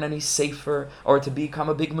to learn any sefer, or to become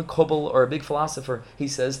a big mekubal or a big philosopher. He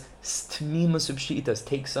says,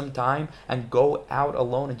 take some time and go out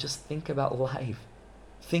alone and just think about life.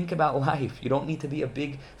 Think about life. You don't need to be a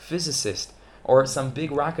big physicist or some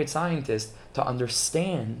big rocket scientist to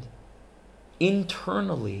understand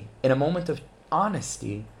internally, in a moment of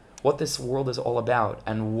honesty, what this world is all about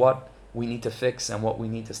and what we need to fix and what we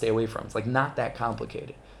need to stay away from. It's not that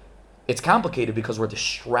complicated. It's complicated because we're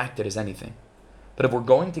distracted as anything. But if we're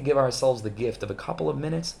going to give ourselves the gift of a couple of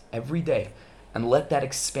minutes every day and let that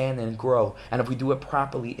expand and grow, and if we do it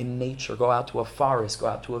properly in nature, go out to a forest, go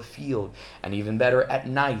out to a field, and even better at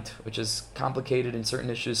night, which is complicated in certain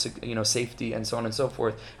issues, safety and so on and so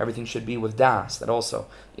forth, everything should be with das, that also,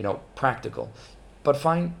 practical. But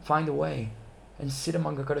find a way and sit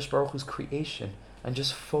among HaKadosh Baruch Hu's creation and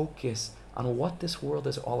just focus on what this world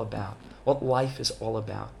is all about, what life is all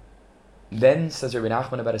about. Then, says Rebbe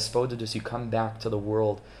Nachman about Espodidus, you come back to the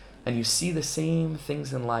world and you see the same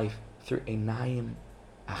things in life through einayim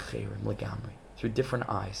acherim legamri, through different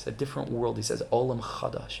eyes, a different world. He says, olam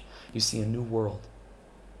chadash. You see a new world.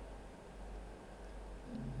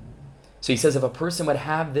 So he says, if a person would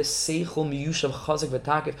have this seichel miyushav chazak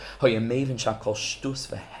v'takif, hoyamevin shakol shtus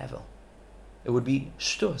v'hevel, it would be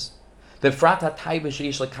shtus. V'frat ha'tayva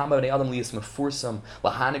sheish lekama b'nei adam liyas mefursam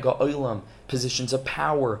lahaniga olam, positions of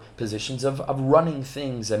power, positions of running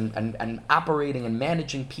things and operating and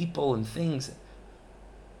managing people and things.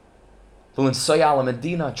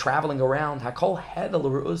 Medina, traveling around,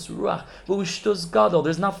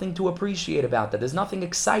 there's nothing to appreciate about that. There's nothing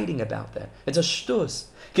exciting about that. It's a shtus.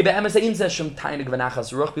 People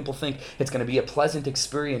think it's going to be a pleasant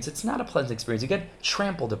experience. It's not a pleasant experience. You get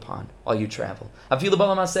trampled upon while you travel. It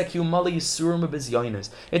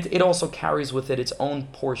also carries with it its own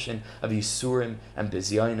portion of yisurim and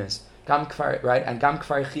bizyonis. Right?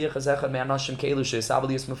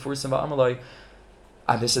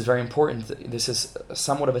 And this is very important. This is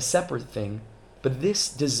somewhat of a separate thing. But this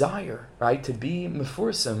desire, right, to be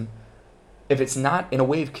mefursim, if it's not in a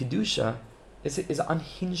way of kedusha, is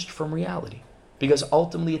unhinged from reality. Because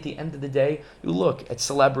ultimately, at the end of the day, you look at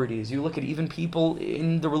celebrities, you look at even people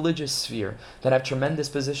in the religious sphere that have tremendous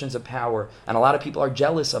positions of power, and a lot of people are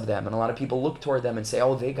jealous of them, and a lot of people look toward them and say,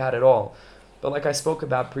 oh, they got it all. But like I spoke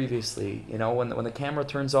about previously, when the camera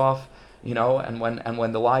turns off, and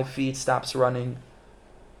when the live feed stops running,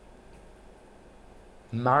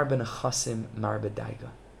 Mar ben Chasim, Mar bedaiga.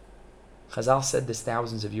 Chazal said this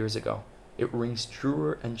thousands of years ago. It rings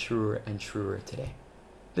truer and truer and truer today.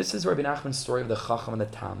 This is Rabbi Nachman's story of the Chacham and the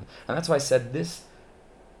Tam. And that's why I said this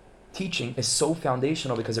teaching is so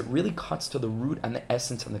foundational, because it really cuts to the root and the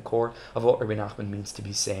essence and the core of what Rabbi Nachman means to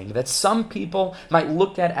be saying. That some people might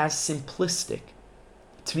look at as simplistic.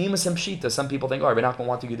 Tmimus and Pshita. Some people think, Rabbi Nachman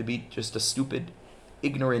wanted you to be just a stupid,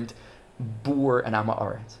 ignorant boor and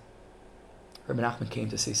Ama'aret. Rabbi Nachman came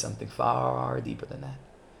to say something far deeper than that.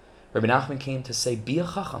 Rabbi Nachman came to say, be a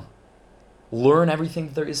chacham. Learn everything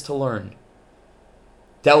that there is to learn.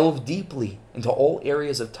 Delve deeply into all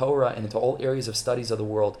areas of Torah and into all areas of studies of the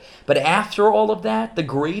world. But after all of that, the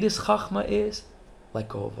greatest chachma is, let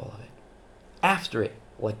go of all of it. After it,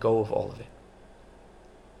 let go of all of it.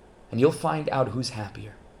 And you'll find out who's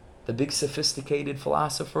happier. The big sophisticated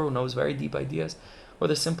philosopher who knows very deep ideas, or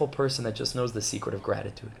the simple person that just knows the secret of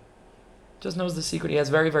gratitude. Just knows the secret. He has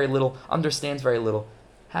very, very little, understands very little,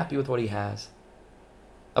 happy with what he has.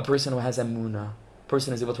 A person who has emunah, a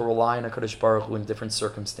person who is able to rely on HaKadosh Baruch Hu in different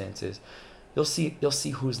circumstances. You'll see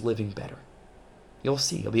who's living better. You'll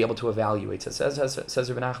see. You'll be able to evaluate. It says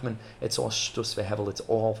Rebbe Nachman, it's all shtus vehevel. It's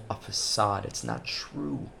all a facade. It's not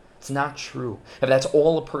true. It's not true. If that's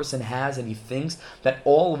all a person has and he thinks that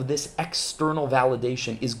all of this external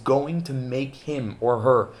validation is going to make him or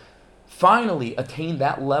her finally attain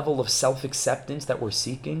that level of self-acceptance that we're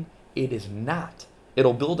seeking, it is not.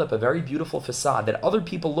 It'll build up a very beautiful facade that other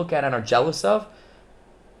people look at and are jealous of,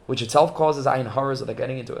 which itself causes ayin haras that they're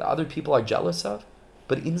getting into it. Other people are jealous of,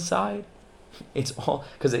 but inside, it's all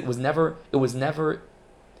because it was never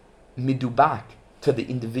midubak to the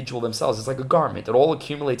individual themselves. It's like a garment. It all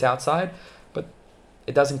accumulates outside, but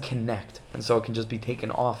it doesn't connect. And so it can just be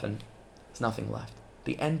taken off and there's nothing left. At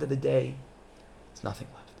the end of the day, there's nothing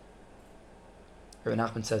left. Rebbe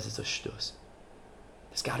Nachman says it's a shtus.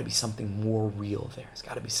 There's got to be something more real there. There's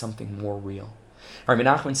got to be something more real. Rebbe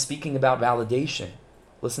Nachman, speaking about validation,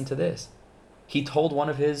 listen to this. He told one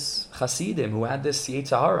of his chasidim who had this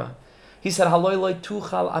Yetzirah, he said,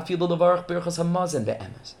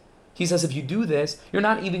 he says, if you do this, you're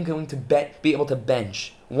not even going to be able to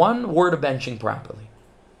bench one word of benching properly.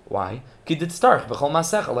 Why? Because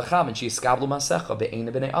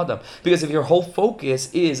if your whole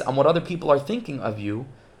focus is on what other people are thinking of you,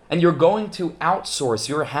 and you're going to outsource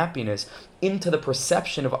your happiness into the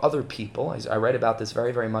perception of other people. I write about this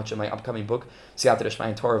very, very much in my upcoming book, Siyata D'Shmai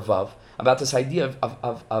and Torah Vav, about this idea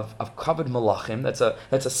of kavod malachim, that's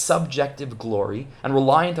a subjective glory, and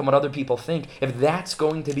reliant on what other people think. If that's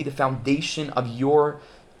going to be the foundation of your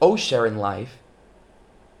osher in life,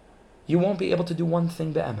 you won't be able to do one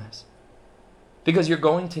thing be'emes. Because you're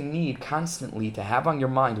going to need constantly to have on your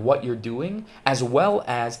mind what you're doing, as well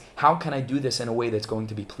as how can I do this in a way that's going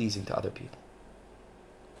to be pleasing to other people.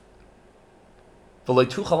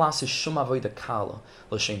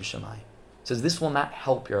 Says this will not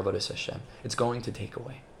help your avodas Hashem. It's going to take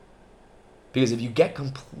away. Because if you get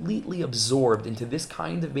completely absorbed into this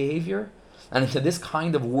kind of behavior and into this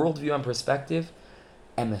kind of worldview and perspective,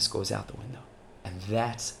 emes goes out the window. And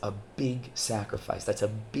that's a big sacrifice. That's a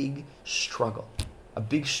big struggle. A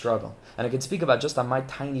big struggle. And I can speak about just on my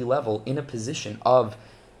tiny level, in a position of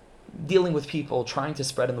dealing with people, trying to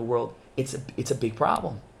spread in the world, it's a big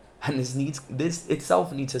problem. And this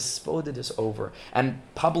itself needs a spodidus over and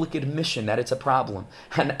public admission that it's a problem.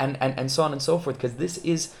 And so on and so forth, because this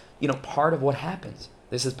is, part of what happens.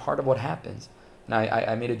 This is part of what happens. And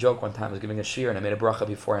I made a joke one time. I was giving a shir and I made a bracha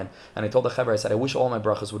beforehand. And I told the chaver, I said, I wish all my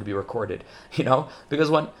brachas would be recorded.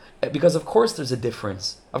 Because of course there's a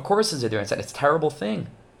difference. Of course there's a difference. And it's a terrible thing,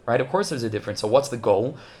 right? Of course there's a difference. So what's the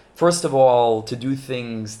goal? First of all, to do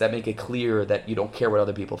things that make it clear that you don't care what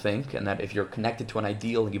other people think, and that if you're connected to an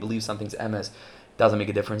ideal and you believe something's emes, doesn't make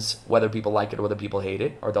a difference whether people like it or whether people hate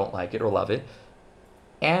it or don't like it or love it.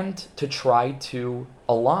 And to try to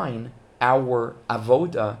align our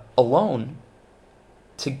avoda alone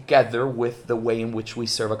together with the way in which we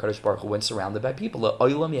serve HaKadosh Baruch Hu when surrounded by people. That's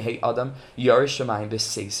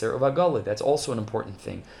also an important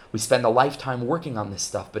thing. We spend a lifetime working on this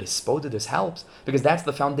stuff, but Hispodidus helps, because that's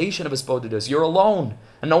the foundation of Hispodidus. You're alone,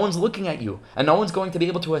 and no one's looking at you, and no one's going to be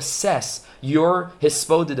able to assess your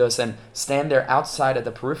Hispodidus and stand there outside at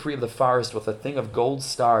the periphery of the forest with a thing of gold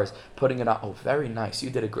stars, putting it on. Oh, very nice,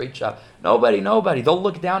 you did a great job. Nobody. They'll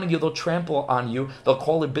look down at you, they'll trample on you, they'll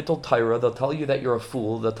call it bittul Torah, they'll tell you that you're a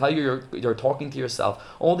fool, they'll tell you you're talking to yourself.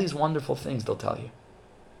 All these wonderful things they'll tell you.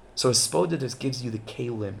 So Hispodidus gives you the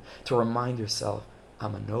kalim to remind yourself,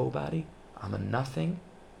 I'm a nobody, I'm a nothing.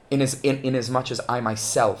 In as much as I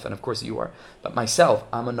myself, and of course you are, but myself,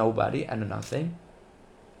 I'm a nobody and a nothing.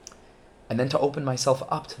 And then to open myself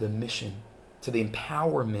up to the mission, to the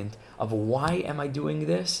empowerment of why am I doing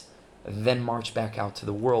this? And then march back out to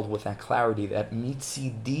the world with that clarity that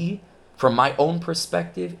mitzidi, from my own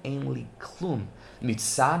perspective, ainli klum.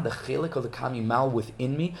 Mitzad, the chelik of the kamimal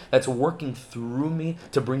within me, that's working through me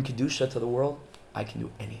to bring kedusha to the world, I can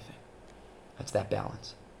do anything. That's that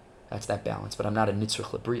balance. But I'm not a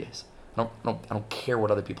nitzrich lebrias. I don't care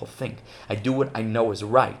what other people think. I do what I know is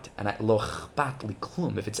right, and I lo chpat li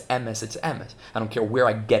klum. If it's emes, it's emes. I don't care where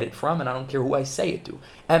I get it from, and I don't care who I say it to.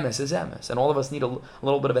 Emes is emes, and all of us need a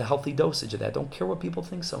little bit of a healthy dosage of that. Don't care what people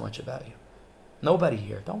think so much about you. Nobody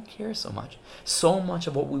here don't care so much. So much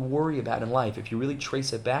of what we worry about in life, if you really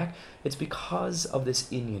trace it back, it's because of this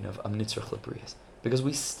inyan of nitzrich lebrias. Because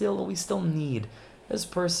we still need this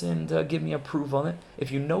person to give me approval on it.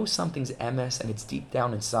 If you know something's emes and it's deep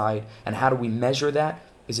down inside, and how do we measure that?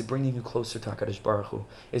 Is it bringing you closer to HaKadosh Baruch Hu?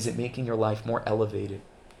 Is it making your life more elevated?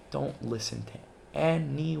 Don't listen to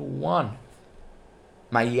anyone.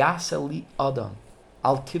 Ma'yasa li adam,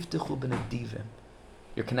 al tiftechu b'nedivim.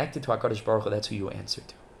 You're connected to HaKadosh Baruch Hu, that's who you answer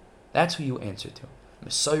to.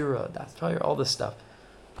 Mesorah, that's Torah, all this stuff.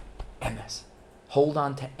 Emes. Hold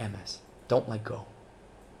on to emes. Don't let go.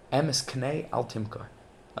 Emes knei al timkar.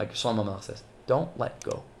 Like Shlomo Melech says. Don't let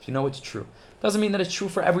go. If you know it's true. Doesn't mean that it's true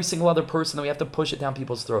for every single other person, that we have to push it down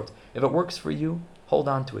people's throats. If it works for you, hold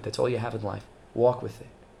on to it. That's all you have in life. Walk with it.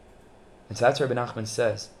 And so that's what Rebbe Nachman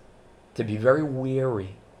says. To be very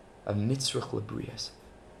wary of mitzrich lebrias,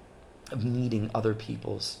 of needing other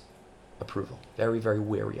people's approval. Very, very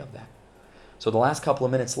wary of that. So the last couple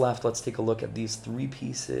of minutes left, let's take a look at these three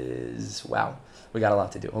pieces. Wow, we got a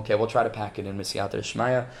lot to do. Okay, we'll try to pack it in Misiyata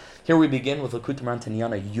Shmaya. Here we begin with Likutei Moharan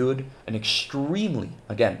Tanyana Yud, an extremely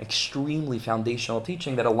foundational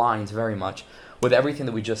teaching that aligns very much with everything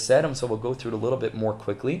that we just said. And so we'll go through it a little bit more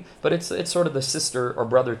quickly. But it's sort of the sister or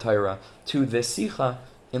brother Torah to this Sicha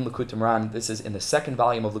in Likutei Moharan. This is in the second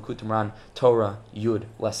volume of Likutei Moharan, Torah Yud,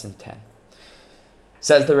 lesson 10.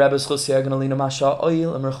 Says the Rebbe, this,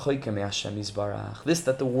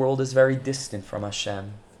 that the world is very distant from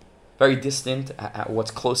Hashem. Very distant at what's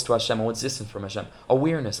close to Hashem and what's distant from Hashem.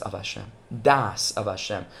 Awareness of Hashem. Das of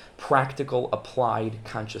Hashem. Practical, applied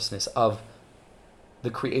consciousness of the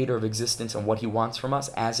creator of existence and what he wants from us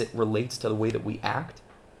as it relates to the way that we act.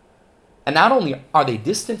 And not only are they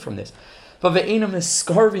distant from this, but they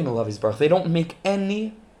don't make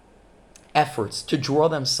any efforts to draw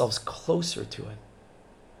themselves closer to him.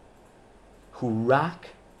 Hurak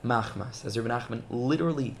machmas, as Rebbe Nachman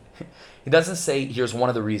literally, he doesn't say here's one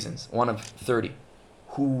of the reasons, one of 30.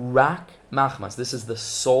 Hurak machmas, this is the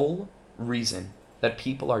sole reason that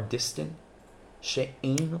people are distant.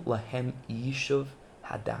 She'ein lahem yishuv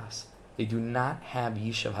hadas. They do not have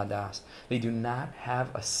yishuv hadas. They do not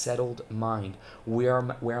have a settled mind. Where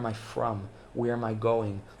am I from? Where am I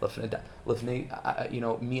going?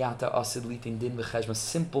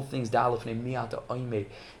 Simple things.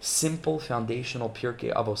 Simple foundational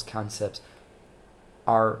Pirkei Avos concepts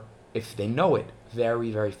are, if they know it,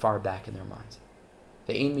 very, very far back in their minds.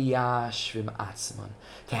 To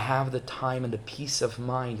have the time and the peace of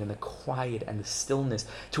mind and the quiet and the stillness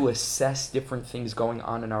to assess different things going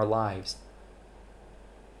on in our lives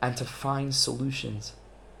and to find solutions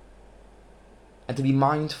and to be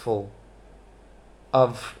mindful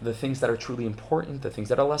of the things that are truly important, the things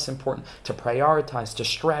that are less important, to prioritize, to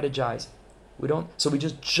strategize. So we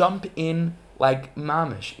just jump in like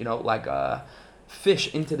mamish, like a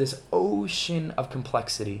fish into this ocean of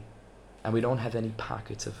complexity, and we don't have any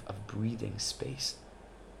pockets of breathing space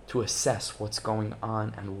to assess what's going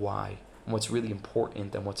on and why, and what's really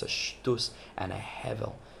important, and what's a shtus and a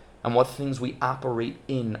hevel, and what things we operate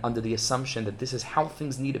in under the assumption that this is how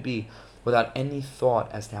things need to be, without any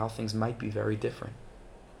thought as to how things might be very different.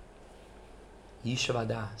 Yishuv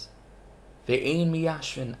hadas. Ve'ein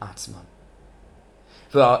miyashvin atzman.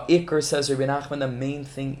 V'ha'ikr, says Rebbe Nachman, the main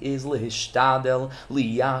thing is lehishtadel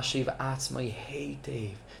liyashiv atzmai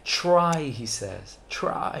heitev. Try, he says.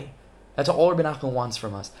 Try. That's all Rebbe Nachman wants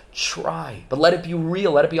from us. Try. But let it be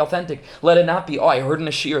real. Let it be authentic. Let it not be, I heard in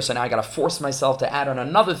a shiur, so now I got to force myself to add on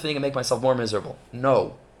another thing and make myself more miserable.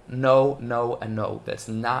 No. No, no, and no. That's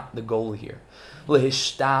not the goal here.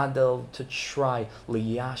 Lehishtadel, to try.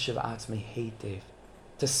 Liyashiv atzmei heitev.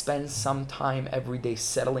 To spend some time every day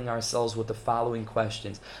settling ourselves with the following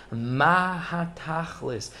questions. Ma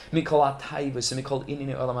hatachlis mikol hatayvus mikol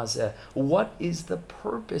inyan olam hazeh. What is the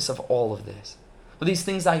purpose of all of this? Well, these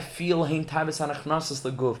things I feel, hein tayvus hanachnasus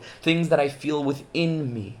leguf, things that I feel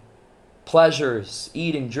within me. Pleasures,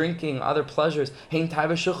 eating, drinking, other pleasures, hein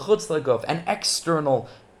tayvus shechutz leguf, and external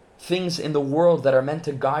things in the world that are meant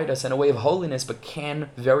to guide us in a way of holiness, but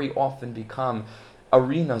can very often become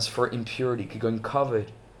arenas for impurity, going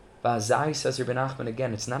covered. V'azai, says Rebbe Nachman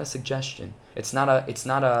again, it's not a suggestion. It's not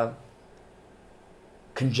a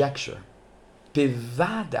conjecture.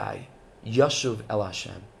 Bivadai yashuv el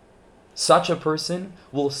Hashem. Such a person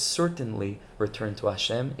will certainly return to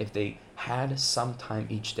Hashem if they had some time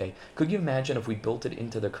each day. Could you imagine if we built it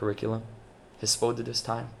into the curriculum? Hispoded this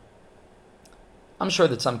time? I'm sure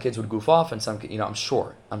that some kids would goof off, and some, I'm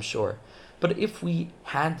sure. But if we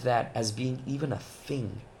had that as being even a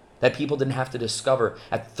thing that people didn't have to discover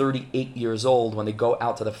at 38 years old when they go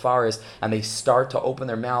out to the forest and they start to open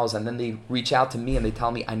their mouths and then they reach out to me and they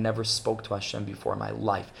tell me, I never spoke to Hashem before in my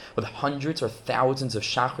life, with hundreds or thousands of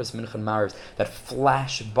shachris, mincha, and maariv that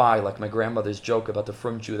flash by, like my grandmother's joke about the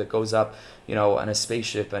frum Jew that goes up, on a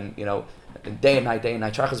spaceship and, day and night,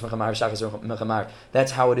 shachris, mincha, maariv, shachris, mincha, maariv.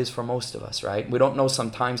 That's how it is for most of us, right? We don't know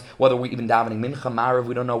sometimes whether we're even davening mincha, maariv,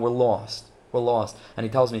 we don't know, we're lost. And he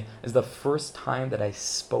tells me, it's the first time that I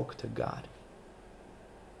spoke to God.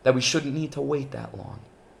 That we shouldn't need to wait that long.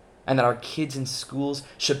 And that our kids in schools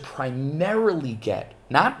should primarily get,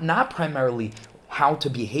 not primarily how to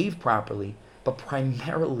behave properly, but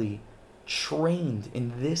primarily trained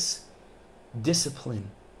in this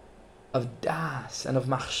discipline of das and of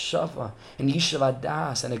machshava and yishuv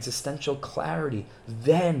das and existential clarity,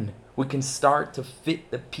 then we can start to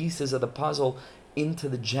fit the pieces of the puzzle into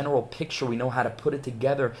the general picture. We know how to put it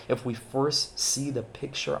together if we first see the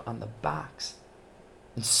picture on the box.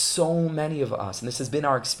 And so many of us, and this has been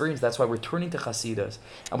our experience, that's why we're turning to Hasidus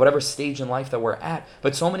at whatever stage in life that we're at,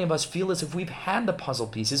 but so many of us feel as if we've had the puzzle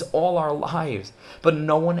pieces all our lives, but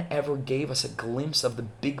no one ever gave us a glimpse of the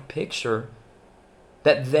big picture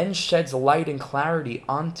that then sheds light and clarity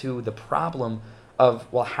onto the problem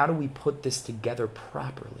of, well, how do we put this together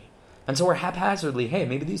properly? And so we're haphazardly, hey,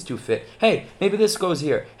 maybe these two fit. Hey, maybe this goes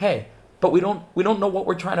here. Hey, but we don't know what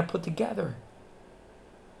we're trying to put together.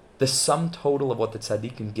 The sum total of what the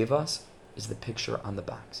tzaddikim give us is the picture on the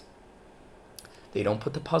box. They don't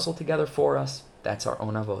put the puzzle together for us. That's our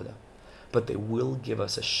own avoda. But they will give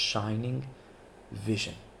us a shining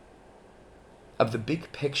vision of the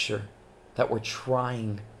big picture that we're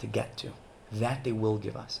trying to get to. That they will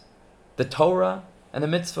give us. The Torah and the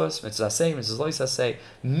mitzvahs, mitzvah say, mitzvahs lo say,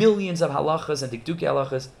 millions of halachas and dikduki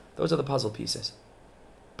halachas, those are the puzzle pieces.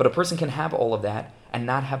 But a person can have all of that and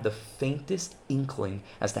not have the faintest inkling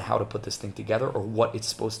as to how to put this thing together or what it's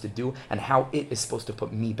supposed to do and how it is supposed to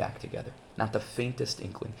put me back together. Not the faintest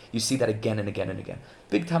inkling. You see that again and again and again.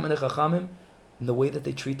 Big Talmidei Chachamim, in the way that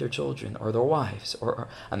they treat their children or their wives, or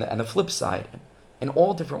on the flip side, in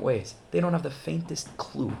all different ways. They don't have the faintest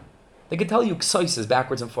clue. They can tell you exercises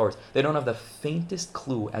backwards and forwards. They don't have the faintest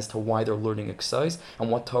clue as to why they're learning exercise and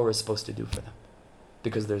what Torah is supposed to do for them.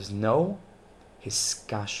 Because there's no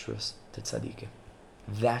hiskashrus to tzaddikim.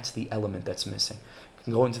 That's the element that's missing. We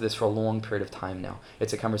can go into this for a long period of time now.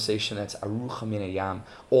 It's a conversation that's arucha min hayam.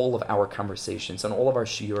 All of our conversations and all of our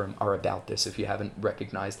shiurim are about this, if you haven't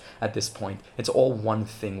recognized at this point. It's all one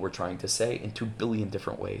thing we're trying to say in 2 billion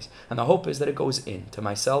different ways. And the hope is that it goes into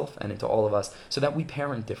myself and into all of us so that we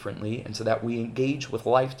parent differently and so that we engage with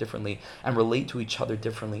life differently and relate to each other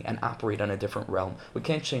differently and operate on a different realm. We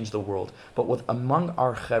can't change the world, but among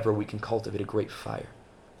our chevra we can cultivate a great fire.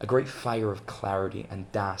 A great fire of clarity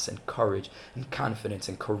and das and courage and confidence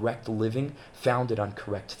and correct living founded on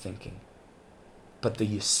correct thinking. But the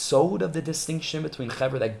yesod of the distinction between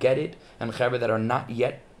chevra that get it and chevra that are not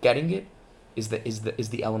yet getting it is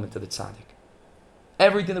the element of the tzaddik.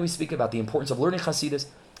 Everything that we speak about, the importance of learning Hasidus,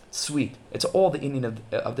 sweet. It's all the inyan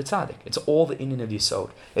of the tzaddik. It's all the inyan of yesod.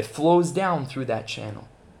 It flows down through that channel.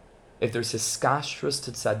 If there's hiskashrus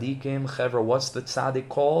to tzaddikim, chevra, what's the tzaddik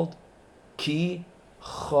called? Ki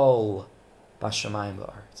Chol b'shamayim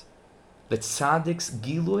ba'aretz. The tzaddik's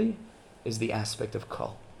gilui is the aspect of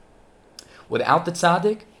kol. Without the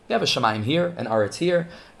tzaddik, you have a shamayim here, an aretz here.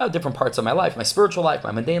 I have different parts of my life, my spiritual life,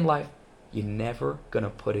 my mundane life. You're never going to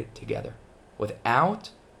put it together. Without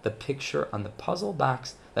the picture on the puzzle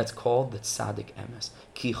box that's called the tzaddik emes.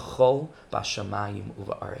 Ki chol b'shamayim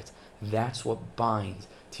u'ba'aretz. That's what binds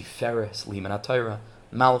tiferes, liman haTorah,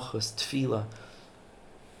 malchus, tefillah,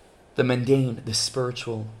 the mundane, the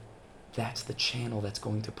spiritual. That's the channel that's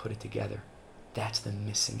going to put it together. That's the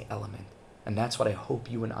missing element. And that's what I hope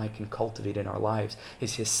you and I can cultivate in our lives,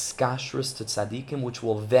 is hiskashrus to tzaddikim, which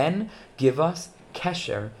will then give us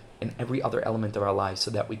kesher in every other element of our lives so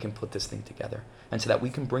that we can put this thing together. And so that we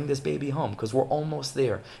can bring this baby home, because we're almost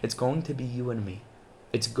there. It's going to be you and me.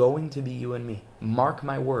 It's going to be you and me. Mark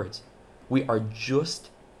my words. We are just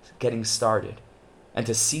getting started. And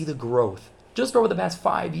to see the growth, just over the past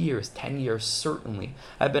 5 years, 10 years certainly,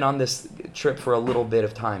 I've been on this trip for a little bit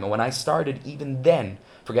of time. And when I started, even then,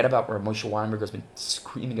 forget about where Moshe Weinberger's been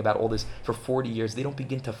screaming about all this for 40 years. They don't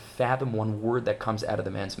begin to fathom one word that comes out of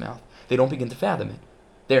the man's mouth. They don't begin to fathom it.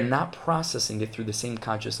 They're not processing it through the same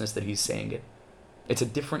consciousness that he's saying it.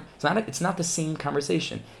 It's not the same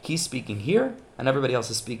conversation. He's speaking here, and everybody else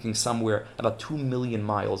is speaking somewhere about 2 million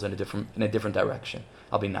miles in a different direction.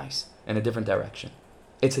 I'll be nice. In a different direction.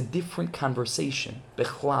 It's a different conversation.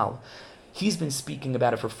 Bechlal. He's been speaking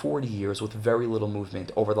about it for 40 years with very little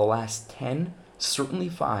movement. Over the last 10, certainly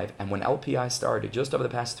 5, and when LPI started, just over the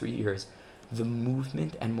past 3 years, the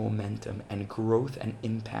movement and momentum and growth and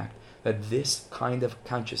impact that this kind of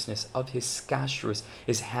consciousness of his hiskashrus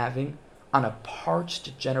is having on a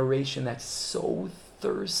parched generation that's so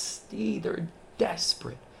thirsty, they're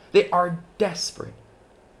desperate. They are desperate,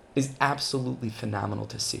 is absolutely phenomenal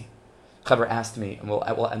to see. Chaver asked me, and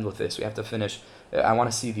we'll end with this. We have to finish. I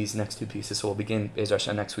want to see these next 2 pieces, so we'll begin Be'ez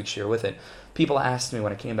Hashem next week share with it. People asked me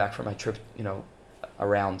when I came back from my trip,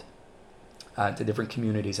 around to different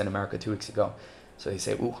communities in America 2 weeks ago. So they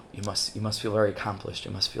say, "Ooh, you must feel very accomplished.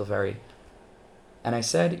 You must feel very And I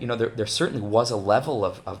said, there certainly was a level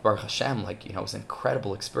of Baruch Hashem, it was an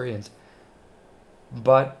incredible experience.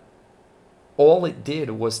 But all it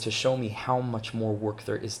did was to show me how much more work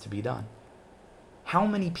there is to be done. How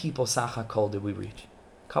many people, Sach HaKol, did we reach?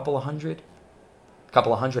 A couple of hundred? A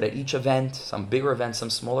couple of hundred at each event, some bigger events,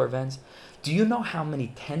 some smaller events. Do you know how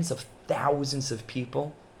many tens of thousands of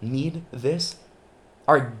people need this?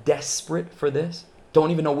 Are desperate for this?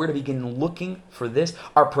 Don't even know where to begin looking for this?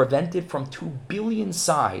 Are prevented from 2 billion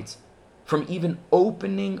sides from even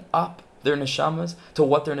opening up their neshamas to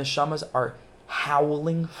what their neshamas are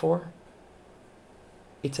howling for?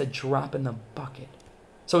 It's a drop in the bucket.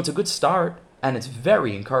 So it's a good start, and it's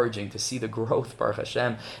very encouraging to see the growth, Baruch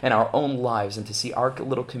Hashem, in our own lives, and to see our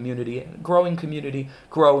little community,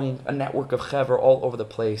 growing, a network of Chaver all over the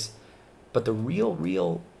place. But the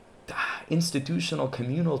real institutional,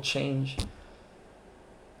 communal change,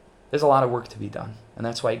 there's a lot of work to be done. And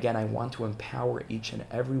that's why, again, I want to empower each and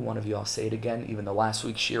every one of you. I'll say it again, even the last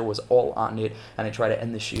week's shir was all on it, and I try to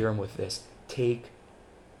end the shirim with this. Take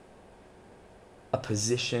a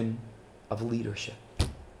position of leadership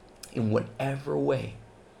in whatever way,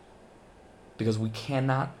 because we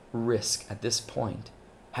cannot risk at this point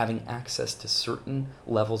having access to certain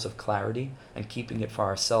levels of clarity and keeping it for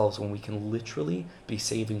ourselves when we can literally be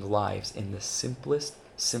saving lives in the simplest,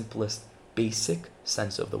 basic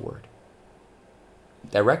sense of the word,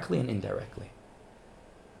 directly and indirectly.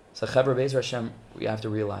 So Chaver Be'ezer Hashem, we have to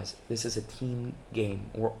realize this is a team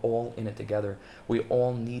game. We're all in it together. We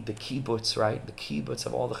all need the kibbutz, right? The kibbutz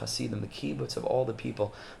of all the Hasidim, the kibbutz of all the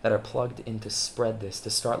people that are plugged in to spread this, to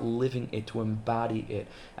start living it, to embody it,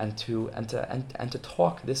 and to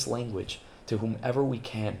talk this language to whomever we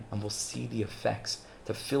can, and we'll see the effects,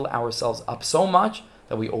 to fill ourselves up so much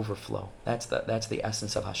that we overflow. That's the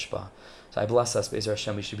essence of Hashpah. So I bless us, Be'ezer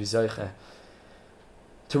Hashem, we should be zoiche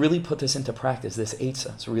to really put this into practice, this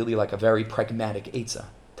eitzah. It's really like a very pragmatic eitzah.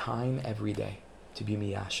 Time every day to be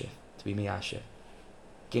miyashiv,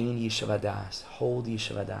 Gain yishavadas, hold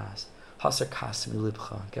yishavadas. Hasar kasmi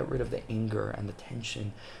libcha. Get rid of the anger and the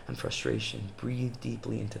tension and frustration. Breathe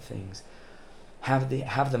deeply into things. Have the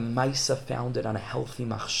maisa founded on a healthy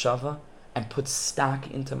machshava, and put stock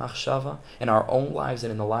into machshava in our own lives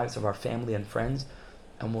and in the lives of our family and friends,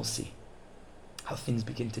 and we'll see how things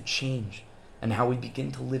begin to change, and how we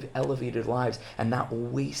begin to live elevated lives and not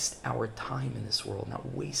waste our time in this world,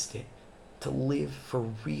 not waste it, to live for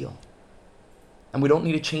real. And we don't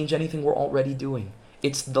need to change anything we're already doing.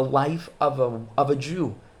 It's the life of a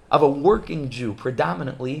Jew, of a working Jew,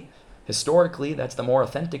 predominantly, historically, that's the more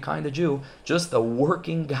authentic kind of Jew, just the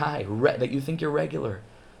working guy that you think you're regular,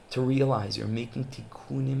 to realize you're making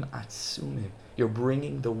tikkunim atzumim. You're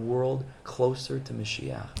bringing the world closer to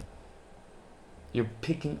Mashiach. You're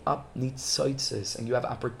picking up nitzotzes, and you have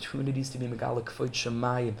opportunities to be megala k'vod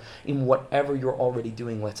shemayim in whatever you're already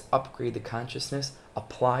doing. Let's upgrade the consciousness,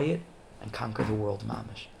 apply it, and conquer the world,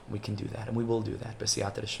 mamish. We can do that, and we will do that.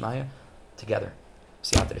 B'siyata d'shmaya, together.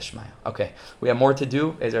 B'siyata d'shmaya. Okay, we have more to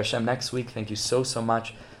do. Be'ezer Hashem next week. Thank you so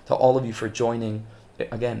much to all of you for joining.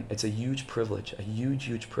 Again, it's a huge privilege, a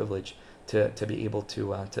huge privilege to be able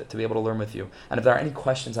to be able to learn with you. And if there are any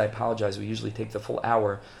questions, I apologize. We usually take the full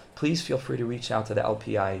hour. Please feel free to reach out to the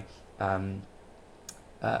LPI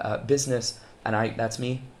business, and that's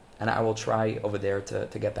me, and I will try over there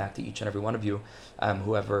to get back to each and every one of you,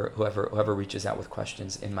 whoever reaches out with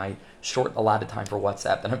questions in my short allotted time for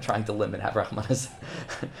WhatsApp that I'm trying to limit. Have Rahmanas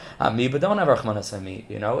on me, but don't have Rahmanas on me.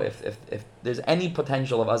 If there's any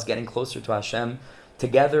potential of us getting closer to Hashem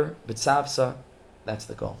together, b'tzavsa, that's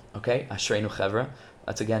the goal. Okay, Ashreinu Chevra.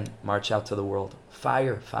 Let's again march out to the world.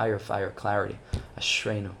 Fire, clarity.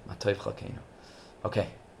 Ashreinu, Matoiv Chalkeinu. Okay,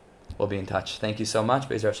 we'll be in touch. Thank you so much.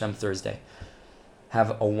 Be'ezer Hashem Thursday.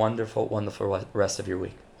 Have a wonderful rest of your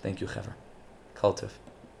week. Thank you, Chevra. Kol Tov.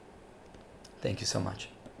 Thank you so much.